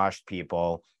brainwashed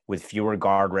people with fewer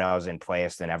guardrails in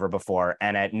place than ever before.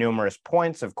 And at numerous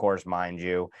points, of course, mind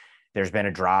you, there's been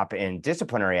a drop in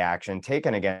disciplinary action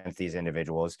taken against these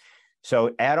individuals.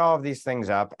 So add all of these things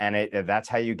up, and that's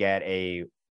how you get a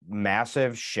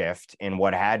massive shift in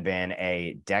what had been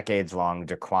a decades-long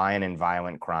decline in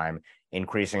violent crime,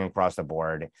 increasing across the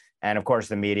board. And of course,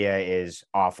 the media is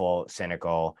awful,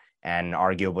 cynical, and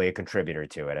arguably a contributor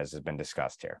to it, as has been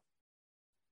discussed here.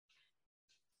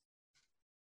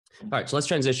 All right, so let's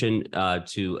transition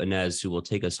to Inez, who will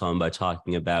take us home by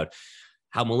talking about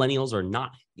how millennials are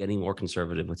not getting more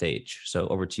conservative with age. So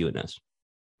over to you, Inez.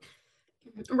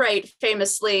 Right.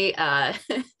 Famously,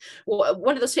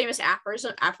 one of those famous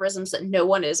aphorisms that no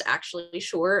one is actually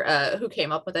sure who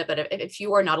came up with it. But if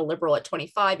you are not a liberal at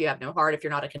 25, you have no heart. If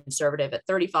you're not a conservative at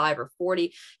 35 or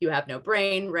 40, you have no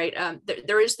brain. Right.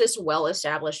 There is this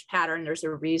well-established pattern. There's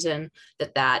a reason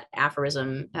that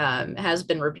aphorism has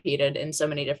been repeated in so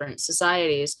many different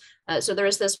societies. So there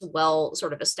is this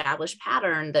sort of established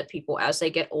pattern that people, as they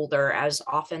get older, as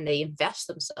often they invest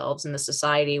themselves in the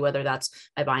society, whether that's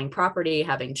by buying property,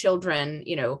 having children,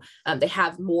 they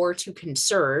have more to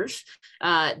conserve.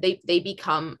 They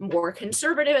become more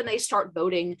conservative, and they start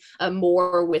voting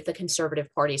more with the conservative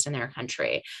parties in their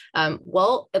country.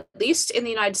 Well, at least in the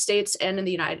United States and in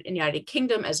the United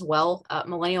Kingdom as well,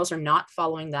 millennials are not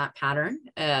following that pattern.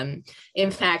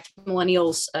 In fact,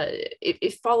 millennials,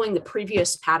 if following the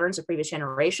previous patterns of previous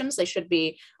generations, they should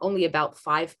be only about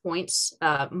 5 points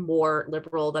more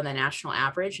liberal than the national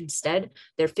average. Instead,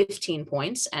 they're 15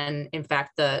 points. And in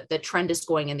fact, the trend is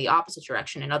going in the opposite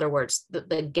direction. In other words,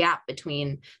 the gap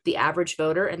between the average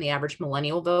voter and the average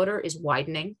millennial voter is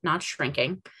widening, not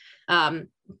shrinking. And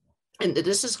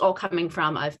this is all coming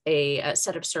from a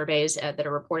set of surveys that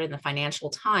are reported in the Financial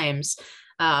Times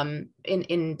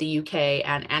in the UK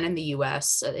and in the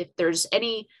US. If there's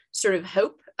any sort of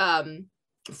hope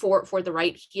for the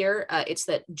right here, it's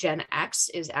that Gen X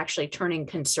is actually turning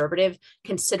conservative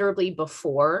considerably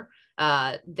before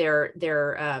their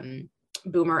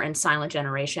boomer and silent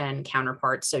generation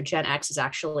counterparts. So Gen X is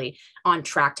actually on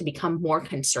track to become more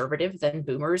conservative than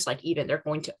boomers. Like, even they're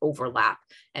going to overlap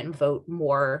and vote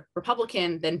more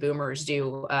Republican than boomers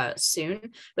do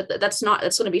soon. But that's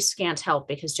going to be scant help,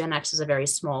 because Gen X is a very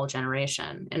small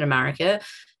generation in America.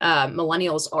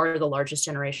 Millennials are the largest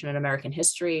generation in American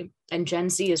history, and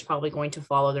Gen Z is probably going to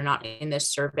follow. They're not in this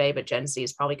survey, but Gen Z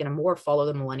is probably going to more follow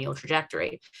the millennial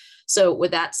trajectory. So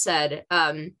with that said,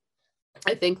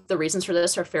 I think the reasons for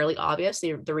this are fairly obvious.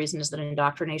 The reason is that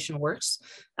indoctrination works.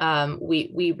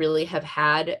 We really have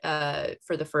had,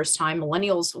 for the first time,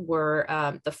 millennials were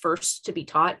the first to be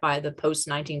taught by the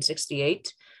post-1968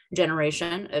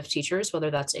 generation of teachers, whether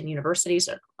that's in universities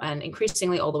and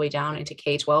increasingly all the way down into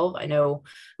K-12. I know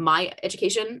my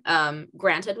education,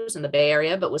 granted, was in the Bay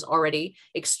Area, but was already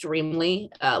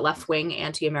extremely left-wing,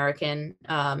 anti-American.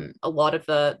 A lot of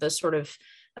the sort of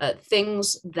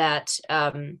things that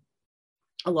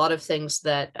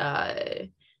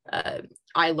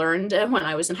I learned when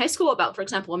I was in high school about, for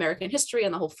example, American history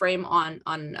and the whole frame on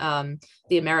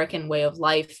the American way of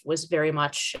life was very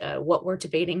much what we're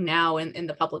debating now in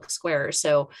the public square.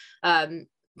 So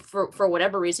for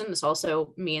whatever reason, this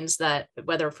also means that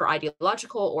whether for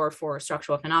ideological or for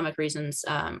structural economic reasons,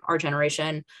 our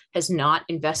generation has not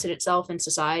invested itself in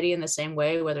society in the same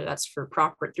way, whether that's through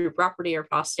property or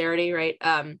posterity, right?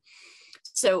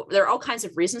 So there are all kinds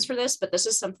of reasons for this, but this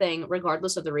is something,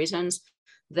 regardless of the reasons,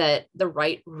 that the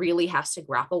right really has to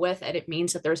grapple with. And it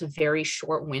means that there's a very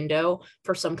short window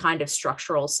for some kind of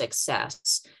structural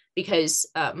success, because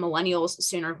millennials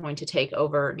soon are going to take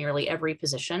over nearly every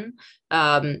position.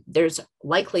 There's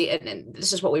likely, and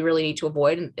this is what we really need to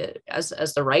avoid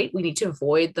as the right, we need to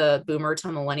avoid the boomer to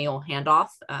millennial handoff.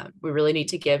 We really need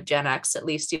to give Gen X at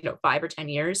least 5 or 10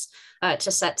 years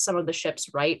to set some of the ships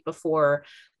right before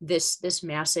this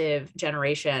massive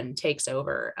generation takes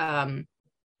over.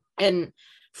 And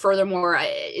furthermore,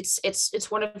 it's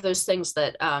one of those things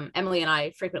that Emily and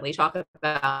I frequently talk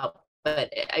about,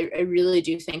 but I really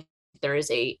do think there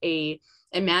is a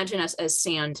imagine us as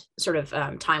sand sort of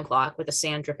time clock with the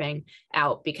sand dripping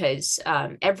out, because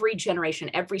every generation,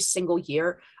 every single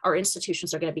year, our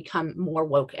institutions are going to become more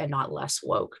woke and not less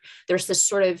woke. There's this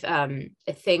sort of, I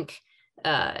think,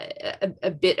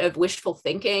 a bit of wishful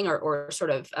thinking or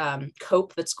sort of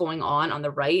cope that's going on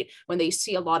the right when they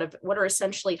see a lot of what are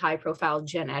essentially high profile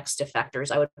Gen X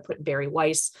defectors. I would put Barry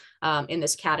Weiss in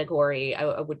this category.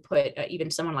 I would put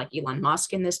even someone like Elon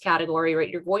Musk in this category, right?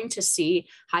 You're going to see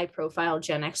high profile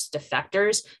Gen X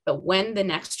defectors, but when the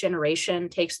next generation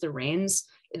takes the reins,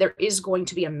 there is going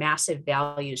to be a massive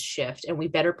values shift, and we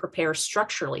better prepare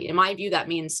structurally. In my view, that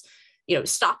means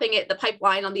stopping the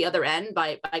pipeline on the other end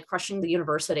by crushing the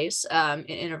universities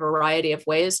in a variety of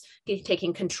ways,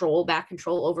 taking back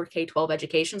control over K-12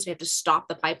 education. So you have to stop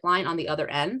the pipeline on the other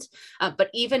end. But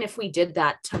even if we did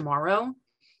that tomorrow,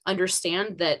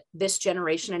 understand that this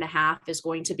generation and a half is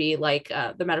going to be like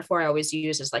the metaphor I always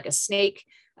use is like a snake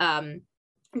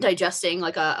digesting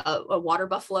like a water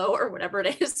buffalo or whatever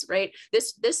it is, right?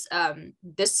 This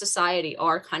society,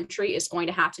 our country, is going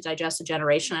to have to digest a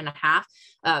generation and a half,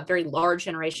 a very large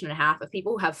generation and a half of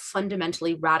people who have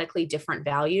fundamentally radically different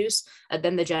values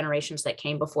than the generations that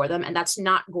came before them. And that's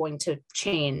not going to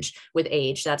change with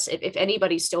age. That's if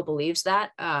anybody still believes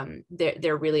that,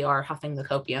 they really are huffing the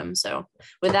copium. So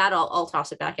with that, I'll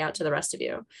toss it back out to the rest of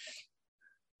you.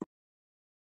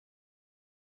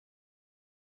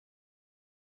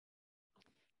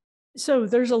 So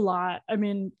there's a lot,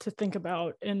 to think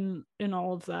about in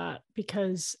all of that,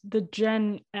 because the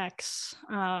Gen X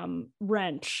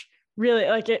wrench really,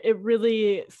 like it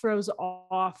really throws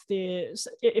off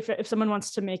if someone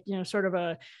wants to make sort of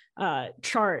a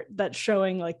chart that's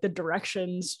showing like the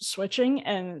directions switching,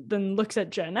 and then looks at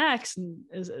Gen X and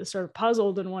is sort of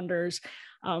puzzled and wonders,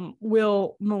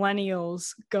 will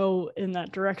millennials go in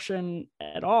that direction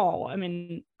at all?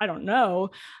 I don't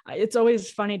know. It's always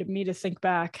funny to me to think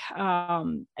back.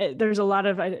 There's a lot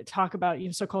of talk about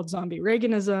so-called zombie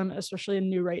Reaganism, especially in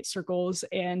new right circles,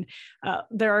 and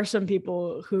there are some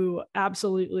people who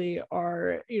absolutely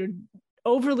are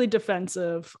overly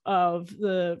defensive of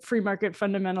the free market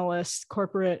fundamentalist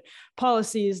corporate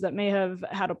policies that may have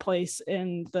had a place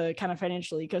in the kind of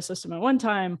financial ecosystem at one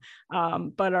time,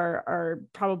 but are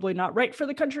probably not right for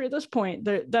the country at this point.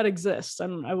 That exists,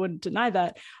 and I wouldn't deny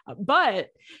that. But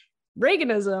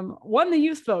Reaganism won the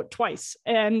youth vote twice,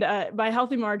 and by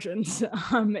healthy margins.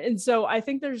 And so I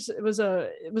think it was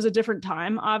a different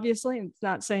time, obviously. It's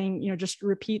not saying just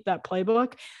repeat that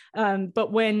playbook,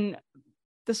 but when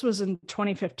this was in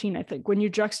 2015, I think, when you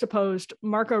juxtaposed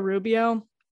Marco Rubio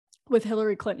with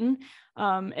Hillary Clinton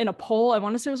in a poll. I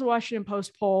want to say it was a Washington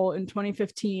Post poll in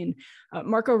 2015.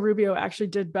 Marco Rubio actually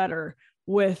did better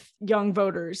with young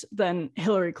voters than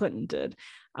Hillary Clinton did.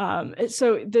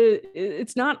 So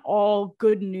it's not all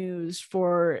good news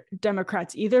for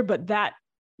Democrats either, but that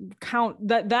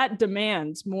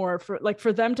demands more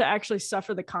for them to actually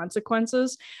suffer the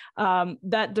consequences.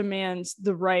 That demands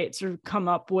the right to come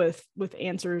up with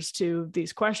answers to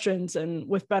these questions and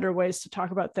with better ways to talk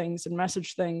about things and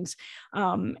message things.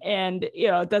 And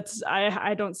that's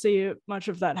I don't see much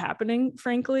of that happening,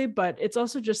 frankly. But it's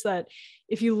also just that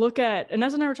if you look at, and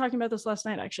Nez and I were talking about this last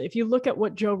night, actually, if you look at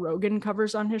what Joe Rogan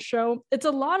covers on his show, it's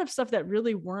a lot of stuff that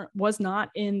really was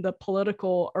not in the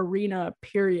political arena,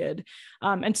 period,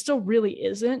 and still really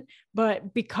isn't.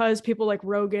 But because people like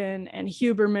Rogan and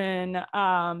Huberman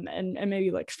and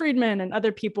maybe like Friedman and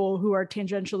other people who are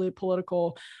tangentially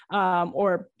political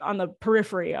or on the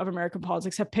periphery of American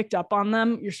politics have picked up on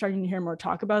them, you're starting to hear more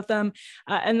talk about them.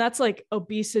 And that's like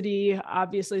obesity,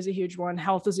 obviously, is a huge one.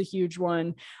 Health is a huge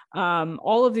one.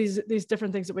 All of these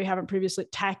different things that we haven't previously.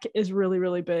 Tech is really,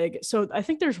 really big. So I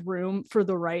think there's room for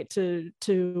the right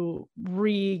to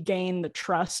regain the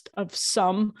trust of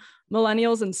some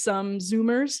millennials and some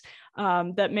Zoomers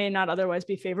that may not otherwise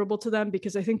be favorable to them,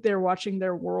 because I think they're watching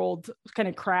their world kind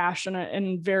of crash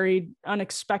in very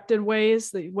unexpected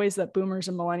ways, the ways that boomers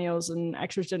and millennials and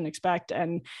Xers didn't expect.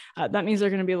 And that means they're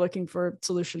going to be looking for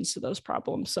solutions to those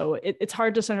problems. So it's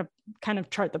hard to kind of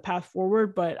chart the path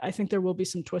forward, but I think there will be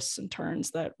some twists and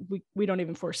turns that we don't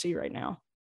even foresee right now.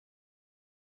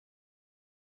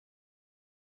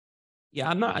 Yeah,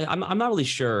 I'm not really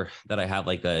sure that I have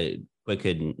like a quick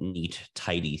and neat,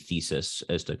 tidy thesis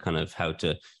as to kind of how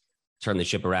to turn the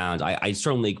ship around. I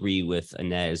certainly agree with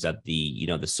Inez that the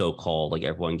so-called like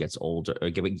everyone gets older, or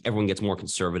everyone gets more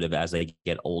conservative as they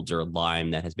get older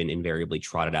line that has been invariably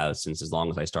trotted out since as long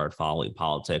as I started following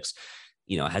politics,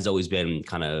 has always been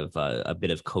kind of a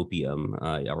bit of copium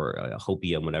or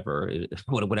hopium,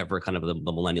 whatever kind of the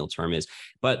millennial term is.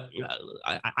 But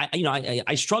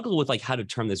I struggle with like how to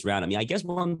turn this around. I mean, I guess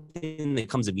one thing that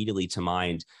comes immediately to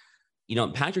mind,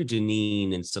 Patrick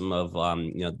Deneen and some of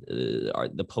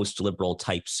the post-liberal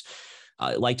types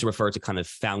like to refer to kind of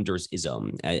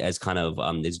foundersism as kind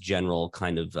of this general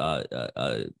kind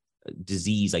of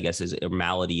disease, I guess, or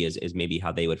malady is maybe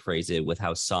how they would phrase it, with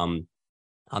how some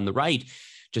on the right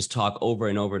just talk over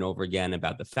and over and over again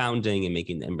about the founding and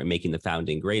making the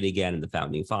founding great again and the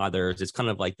founding fathers. It's kind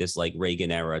of like this like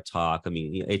Reagan era talk. I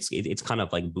mean, it's kind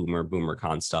of like boomer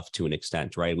con stuff to an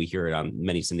extent, right? We hear it on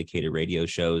many syndicated radio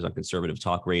shows, on conservative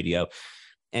talk radio.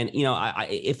 And,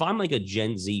 if I'm like a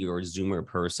Gen Z or Zoomer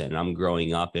person, and I'm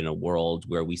growing up in a world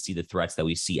where we see the threats that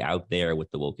we see out there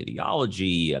with the woke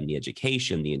ideology and the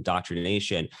education, the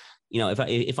indoctrination,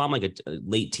 if I'm like a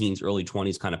late teens, early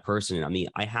 20s kind of person, I mean,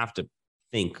 I have to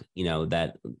think,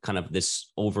 that kind of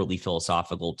this overly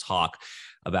philosophical talk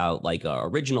about like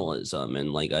originalism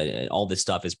and like all this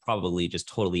stuff is probably just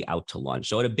totally out to lunch.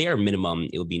 So at a bare minimum,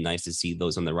 it would be nice to see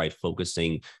those on the right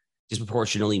focusing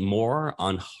disproportionately more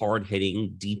on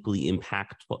hard-hitting, deeply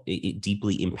impactful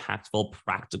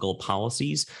practical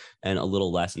policies, and a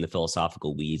little less in the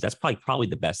philosophical weeds. That's probably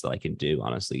the best that I can do,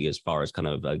 honestly, as far as kind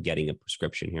of getting a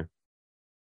prescription here.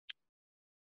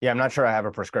 Yeah, I'm not sure I have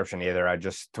a prescription either. I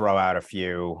just throw out a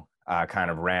few kind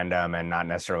of random and not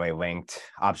necessarily linked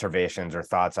observations or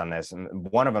thoughts on this.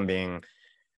 And one of them being,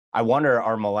 I wonder,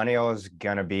 are millennials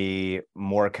going to be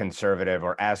more conservative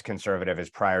or as conservative as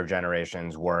prior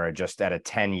generations were, just at a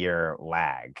 10-year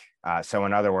lag? So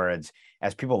in other words,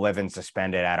 as people live in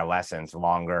suspended adolescence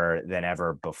longer than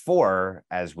ever before,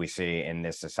 as we see in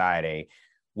this society,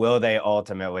 will they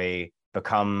ultimately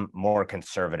become more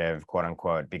conservative, quote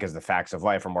unquote, because the facts of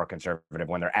life are more conservative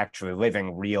when they're actually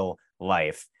living real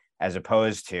life, as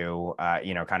opposed to,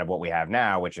 kind of what we have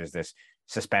now, which is this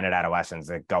suspended adolescence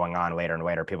that going on later and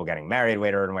later, people getting married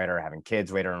later and later, having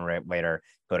kids later and later,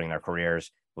 building their careers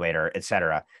later, et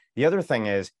cetera. The other thing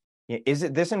is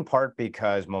it this in part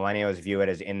because millennials view it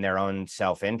as in their own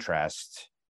self-interest,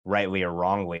 rightly or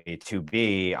wrongly, to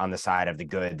be on the side of the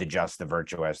good, the just, the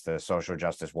virtuous, the social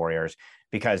justice warriors,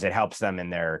 because it helps them in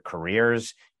their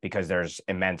careers, because there's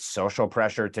immense social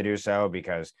pressure to do so,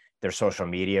 because their social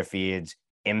media feeds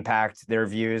impact their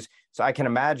views. So I can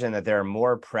imagine that there are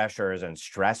more pressures and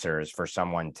stressors for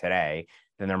someone today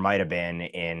than there might have been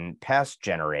in past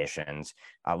generations,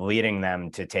 leading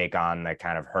them to take on the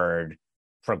kind of herd,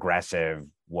 progressive,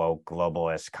 woke,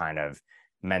 globalist kind of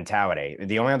mentality.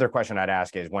 The only other question I'd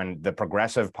ask is, when the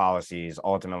progressive policies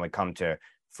ultimately come to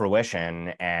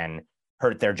fruition and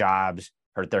hurt their jobs,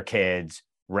 hurt their kids,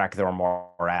 wreck their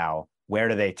morale, where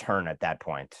do they turn at that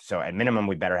point? So at minimum,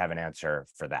 we better have an answer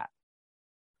for that.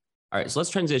 All right, so let's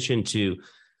transition to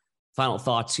final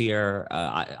thoughts here.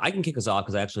 I can kick us off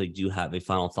because I actually do have a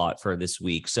final thought for this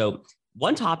week. So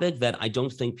one topic that I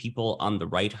don't think people on the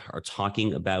right are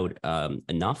talking about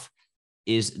enough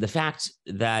is the fact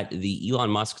that the Elon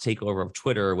Musk takeover of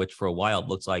Twitter, which for a while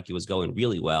looked like it was going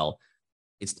really well,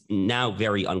 it's now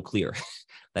very unclear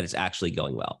that it's actually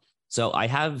going well. So I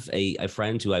have a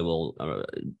friend who I will,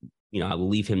 I will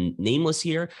leave him nameless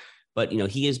here, but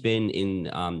he has been in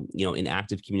in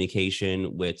active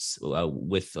communication with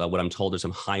what I'm told are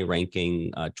some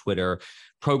high-ranking Twitter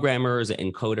programmers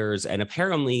and coders, and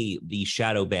apparently the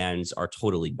shadow bans are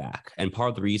totally back. And part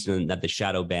of the reason that the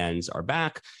shadow bans are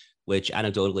back, which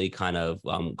anecdotally kind of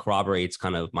corroborates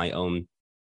kind of my own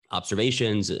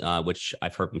observations, which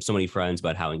I've heard from so many friends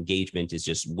about how engagement is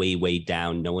just way, way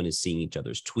down. No one is seeing each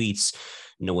other's tweets.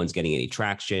 No one's getting any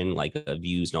traction, like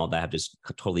views and all that have just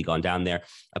totally gone down there.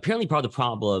 Apparently part of the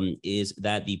problem is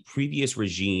that the previous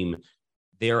regime,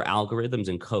 their algorithms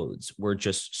and codes were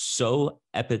just so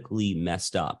epically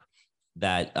messed up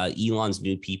that Elon's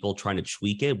new people trying to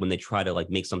tweak it when they try to like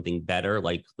make something better,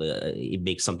 like it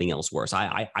makes something else worse.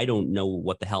 I don't know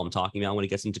what the hell I'm talking about when it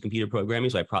gets into computer programming,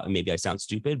 so maybe I sound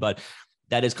stupid, but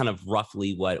that is kind of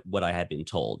roughly what I had been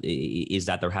told, is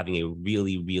that they're having a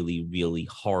really, really, really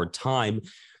hard time,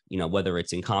 whether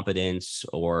it's incompetence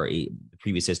or the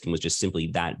previous system was just simply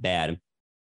that bad,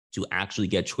 to actually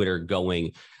get Twitter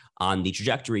going on the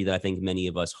trajectory that I think many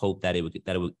of us hope that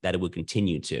it would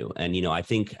continue to. And, I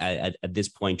think at this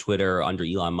point, Twitter under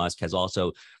Elon Musk has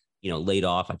also, laid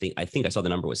off, I think I saw the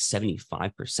number was 75%,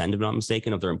 if I'm not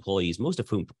mistaken, of their employees, most of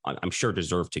whom I'm sure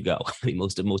deserve to go. I mean,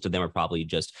 most of them are probably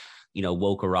just,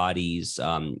 woke-aratis,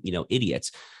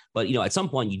 idiots. But, at some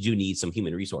point you do need some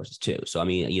human resources too. So, I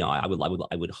mean, I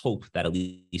would hope that at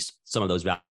least some of those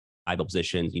valuable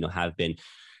positions, have been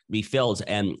refilled.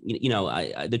 And,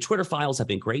 the Twitter files have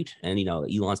been great. And,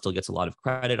 Elon still gets a lot of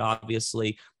credit,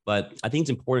 obviously. But I think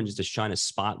it's important just to shine a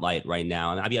spotlight right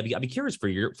now. And I'd be curious for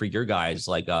your guys,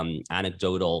 like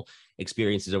anecdotal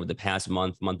experiences over the past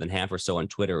month and a half or so on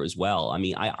Twitter as well. I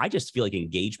mean, I just feel like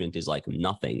engagement is like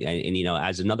nothing. And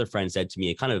as another friend said to me,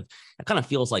 it kind of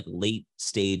feels like late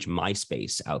stage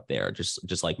MySpace out there,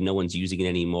 just like no one's using it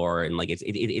anymore. And like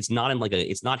it's not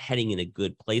it's not heading in a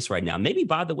good place right now. Maybe,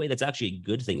 by the way, that's actually a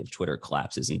good thing if Twitter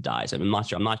collapses and dies. I'm not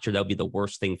sure that would be the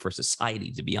worst thing for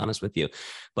society, to be honest with you.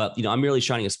 But I'm really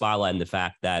shining a spotlight on the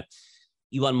fact that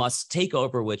Elon Musk's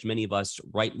takeover, which many of us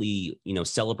rightly,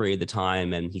 celebrated the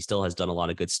time, and he still has done a lot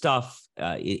of good stuff.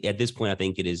 At this point, I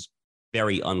think it is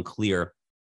very unclear,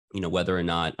 whether or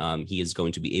not he is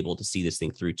going to be able to see this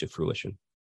thing through to fruition.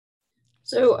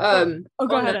 So,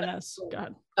 go ahead, Ines. Go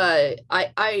ahead.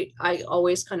 I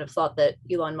always kind of thought that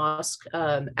Elon Musk,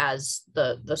 as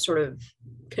the sort of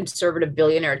conservative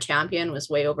billionaire champion, was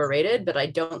way overrated, but I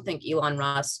don't think Elon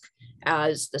Musk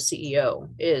as the CEO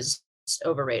is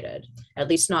overrated, at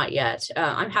least not yet.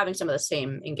 I'm having some of the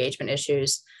same engagement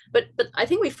issues, but I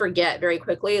think we forget very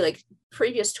quickly, like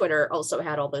previous Twitter also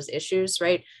had all those issues,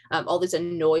 right? All these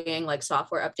annoying like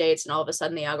software updates, and all of a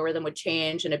sudden the algorithm would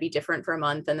change and it'd be different for a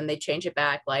month, and then they change it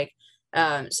back.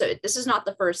 So this is not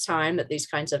the first time that these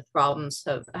kinds of problems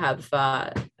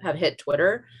have hit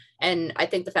Twitter. And I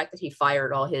think the fact that he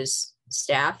fired all his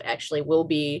staff actually will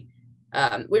be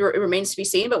it remains to be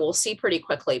seen, but we'll see pretty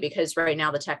quickly, because right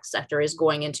now the tech sector is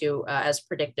going into, as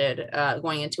predicted,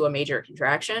 going into a major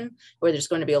contraction where there's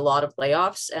going to be a lot of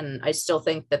layoffs. And I still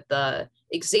think that the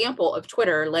example of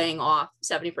Twitter laying off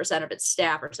 70% of its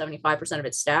staff or 75% of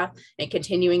its staff and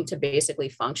continuing to basically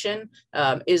function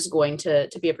is going to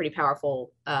be a pretty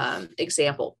powerful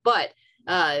example. But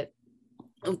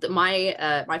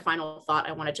my final thought,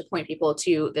 I wanted to point people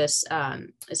to this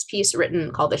piece written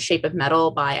called "The Shape of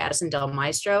Metal" by Addison Del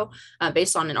Maestro,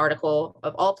 based on an article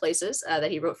of all places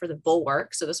that he wrote for the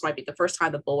Bulwark. So this might be the first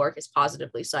time the Bulwark is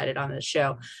positively cited on this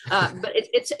show, but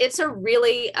it's a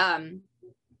really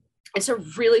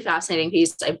fascinating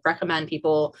piece. I recommend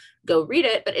people go read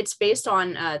it, but it's based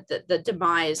on the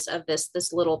demise of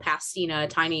this little pastina,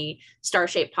 tiny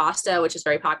star-shaped pasta, which is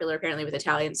very popular apparently with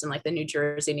Italians in like the New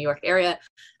Jersey, New York area.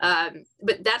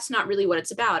 But that's not really what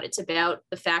it's about. It's about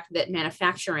the fact that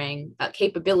manufacturing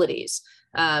capabilities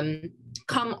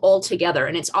come all together,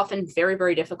 and it's often very,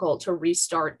 very difficult to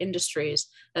restart industries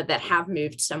that have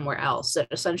moved somewhere else. So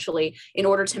essentially, in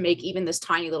order to make even this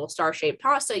tiny little star-shaped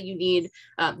pasta, you need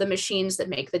the machines that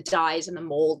make the dyes and the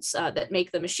molds that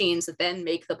make the machines that then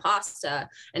make the pasta.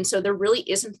 And so there really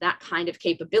isn't that kind of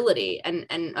capability. And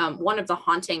one of the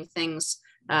haunting things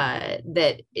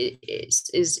that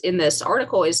is in this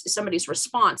article is somebody's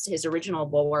response to his original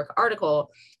Bulwark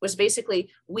article was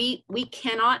basically, we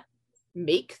cannot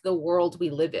make the world we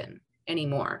live in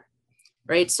anymore.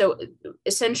 Right. So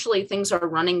essentially things are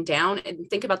running down, and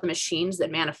think about the machines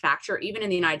that manufacture, even in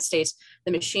the United States,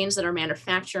 the machines that are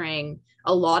manufacturing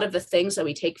a lot of the things that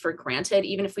we take for granted,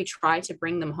 even if we try to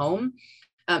bring them home.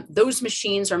 Those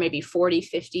machines are maybe 40,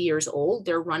 50 years old.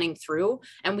 They're running through,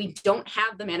 and we don't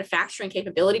have the manufacturing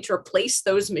capability to replace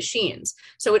those machines.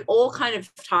 So it all kind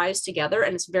of ties together,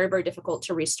 and it's very, very difficult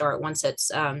to restart once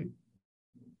it's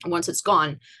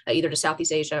gone, either to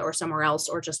Southeast Asia or somewhere else,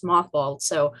 or just mothballed.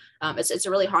 So it's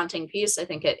a really haunting piece. I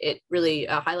think it really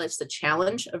highlights the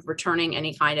challenge of returning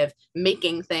any kind of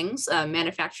making things,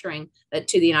 manufacturing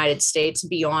to the United States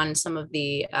beyond some of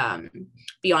the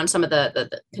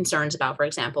concerns about, for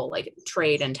example, like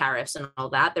trade and tariffs and all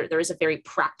that. There is a very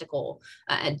practical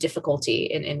difficulty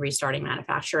in restarting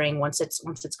manufacturing once it's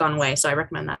gone away. So I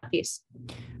recommend that piece.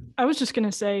 I was just going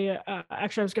to say,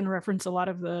 actually, I was going to reference a lot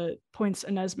of the points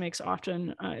Inez makes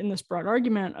often in this broad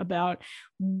argument about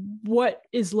what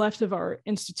is left of our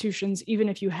institutions, even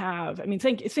if you have, I mean,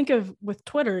 think of with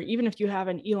Twitter, even if you have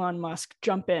an Elon Musk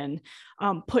jump in,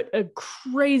 put a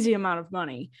crazy amount of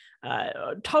money,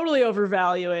 totally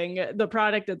overvaluing the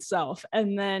product itself,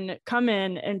 and then come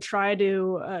in and try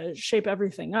to shape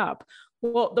everything up.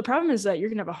 Well, the problem is that you're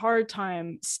going to have a hard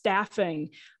time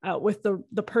staffing with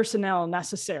the personnel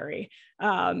necessary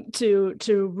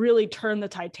to really turn the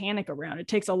Titanic around. It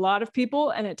takes a lot of people,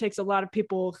 and it takes a lot of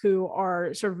people who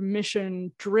are sort of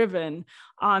mission driven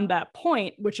on that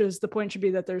point, which is the point should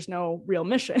be that there's no real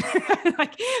mission.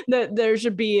 Like that there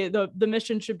should be the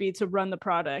mission should be to run the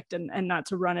product and not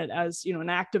to run it as, you know, an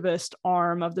activist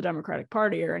arm of the Democratic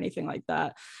Party or anything like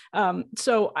that.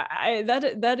 So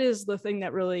that is the thing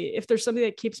that really, if there's something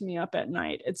that keeps me up at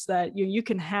night, it's that you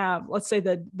can have, let's say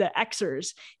the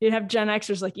Xers, you have Gen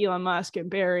Xers like Elon Musk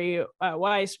and Barry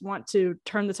Weiss want to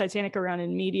turn the Titanic around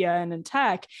in media and in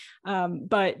tech,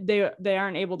 but they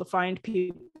aren't able to find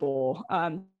people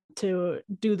to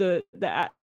do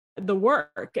the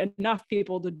work, enough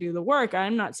people to do the work.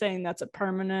 I'm not saying that's a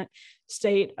permanent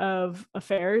state of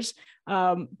affairs,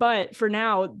 but for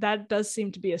now, that does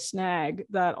seem to be a snag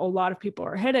that a lot of people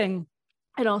are hitting.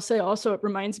 And I'll say also, it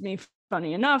reminds me,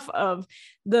 funny enough, of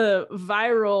the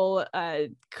viral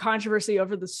controversy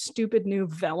over the stupid new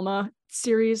Velma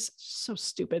series. So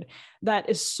stupid. That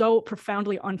is so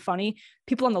profoundly unfunny.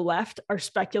 People on the left are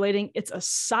speculating it's a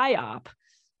psyop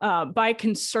by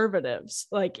conservatives.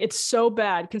 Like, it's so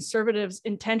bad. Conservatives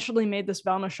intentionally made this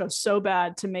Velma show so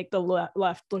bad to make the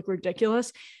left look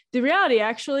ridiculous. The reality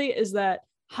actually is that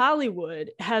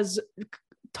Hollywood has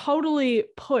totally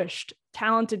pushed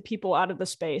talented people out of the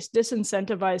space,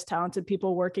 disincentivized talented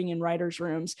people working in writers'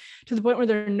 rooms to the point where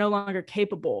they're no longer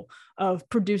capable of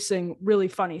producing really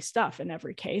funny stuff in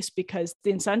every case, because the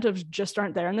incentives just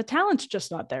aren't there and the talent's just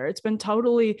not there. It's been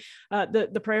totally,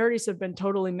 the priorities have been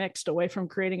totally mixed away from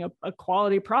creating a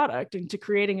quality product into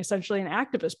creating essentially an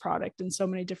activist product in so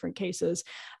many different cases.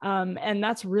 And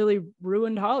that's really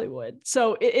ruined Hollywood.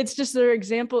 So it's just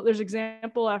there's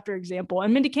example after example.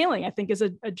 And Mindy Kaling, I think, is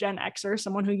a Gen Xer,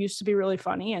 someone who used to be really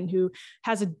funny and who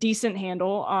has a decent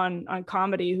handle on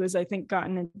comedy, who has, I think,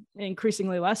 gotten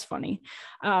increasingly less funny.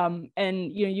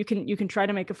 And you can try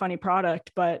to make a funny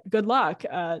product, but good luck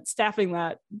staffing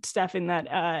that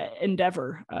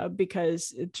endeavor,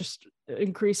 because it's just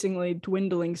increasingly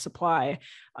dwindling supply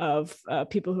of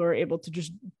people who are able to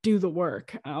just do the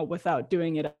work without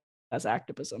doing it as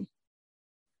activism.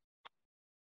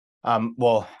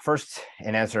 Well, first,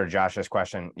 in answer to Josh's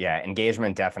question, yeah,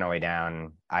 engagement definitely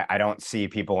down. I don't see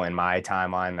people in my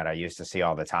timeline that I used to see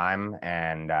all the time.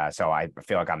 And so I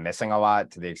feel like I'm missing a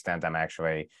lot, to the extent I'm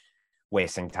actually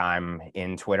wasting time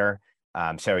in Twitter.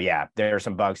 So yeah, there are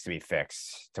some bugs to be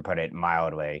fixed, to put it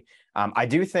mildly. I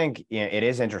do think it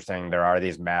is interesting. There are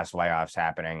these mass layoffs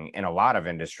happening in a lot of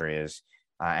industries,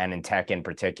 and in tech in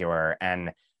particular.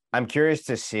 And I'm curious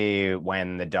to see,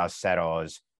 when the dust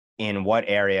settles, in what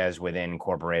areas within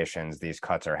corporations these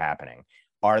cuts are happening.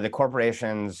 Are the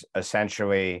corporations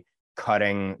essentially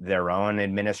cutting their own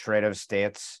administrative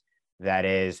states? That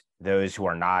is, those who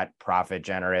are not profit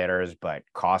generators, but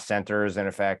cost centers, in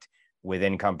effect,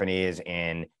 within companies,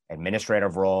 in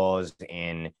administrative roles,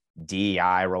 in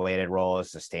DEI-related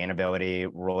roles,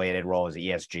 sustainability-related roles,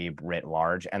 ESG writ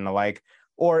large, and the like?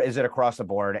 Or is it across the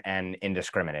board and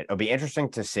indiscriminate? It'll be interesting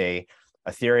to see.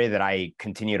 A theory that I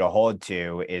continue to hold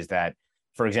to is that,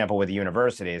 for example, with the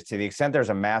universities, to the extent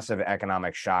there's a massive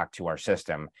economic shock to our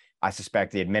system, I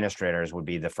suspect the administrators would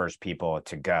be the first people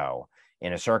to go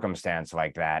in a circumstance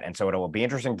like that. And so it will be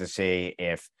interesting to see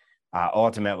if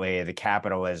ultimately the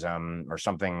capitalism, or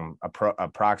something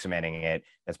approximating it,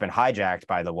 that's been hijacked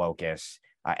by the wokists,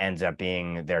 ends up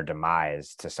being their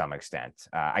demise to some extent.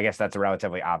 I guess that's a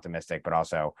relatively optimistic, but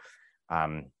also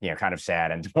kind of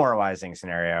sad and demoralizing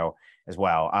scenario as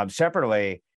well.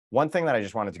 Separately, one thing that I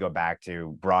just wanted to go back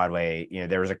to broadly,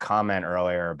 there was a comment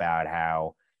earlier about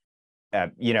how,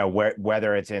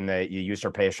 whether it's in the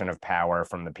usurpation of power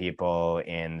from the people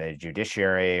in the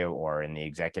judiciary or in the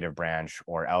executive branch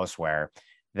or elsewhere,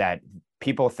 that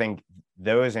people think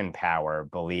those in power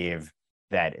believe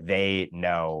that they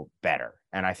know better.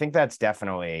 And I think that's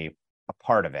definitely a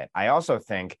part of it. I also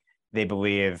think they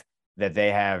believe that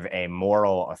they have a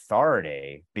moral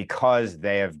authority, because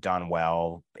they have done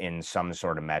well in some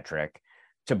sort of metric,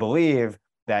 to believe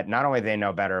that not only they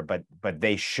know better, but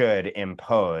they should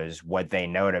impose what they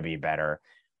know to be better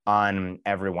on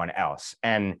everyone else.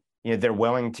 And they're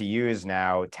willing to use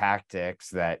now tactics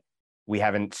that we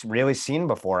haven't really seen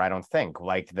before, I don't think,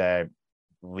 like the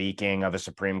leaking of a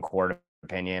Supreme Court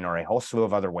opinion, or a whole slew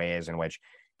of other ways in which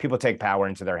people take power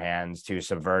into their hands to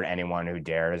subvert anyone who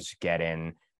dares get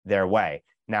in their way.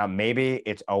 Now, maybe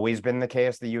it's always been the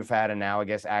case that you've had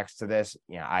analogous acts to this.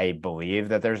 I believe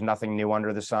that there's nothing new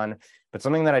under the sun, but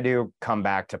something that I do come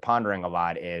back to pondering a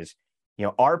lot is,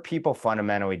 are people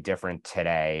fundamentally different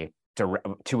today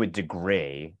to a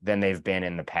degree than they've been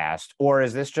in the past? Or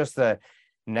is this just the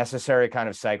necessary kind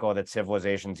of cycle that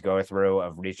civilizations go through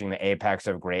of reaching the apex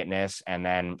of greatness and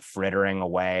then frittering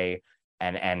away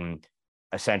and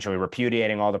essentially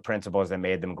repudiating all the principles that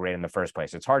made them great in the first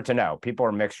place? It's hard to know. People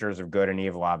are mixtures of good and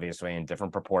evil, obviously, in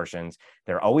different proportions.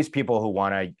 There are always people who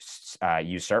want to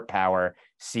usurp power,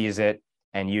 seize it,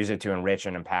 and use it to enrich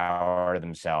and empower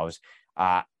themselves.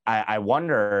 I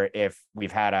wonder if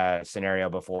we've had a scenario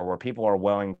before where people are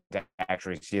willing to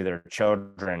actually see their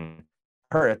children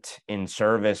hurt in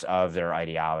service of their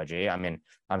ideology. I mean,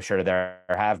 I'm sure there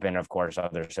have been, of course,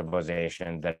 other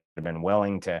civilizations that have been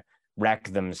willing to wreck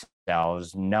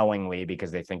themselves knowingly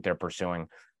because they think they're pursuing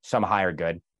some higher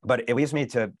good. But it leads me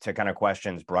to kind of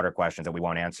questions, broader questions that we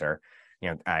won't answer,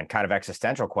 and kind of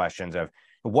existential questions of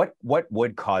what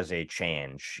would cause a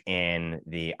change in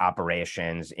the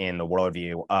operations, in the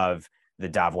worldview of the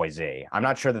Davoisie. I'm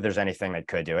not sure that there's anything that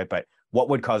could do it, but what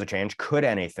would cause a change? Could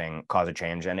anything cause a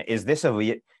change? And is this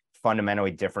elite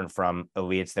fundamentally different from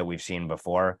elites that we've seen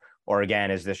before? Or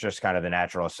again, is this just kind of the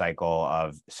natural cycle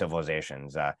of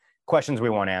civilizations? Questions we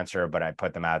won't answer, but I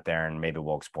put them out there and maybe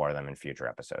we'll explore them in future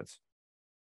episodes.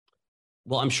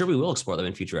 Well, I'm sure we will explore them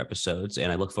in future episodes,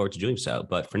 and I look forward to doing so.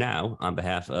 But for now, on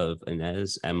behalf of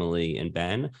Inez, Emily, and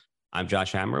Ben, I'm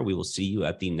Josh Hammer. We will see you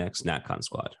at the next NatCon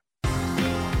Squad.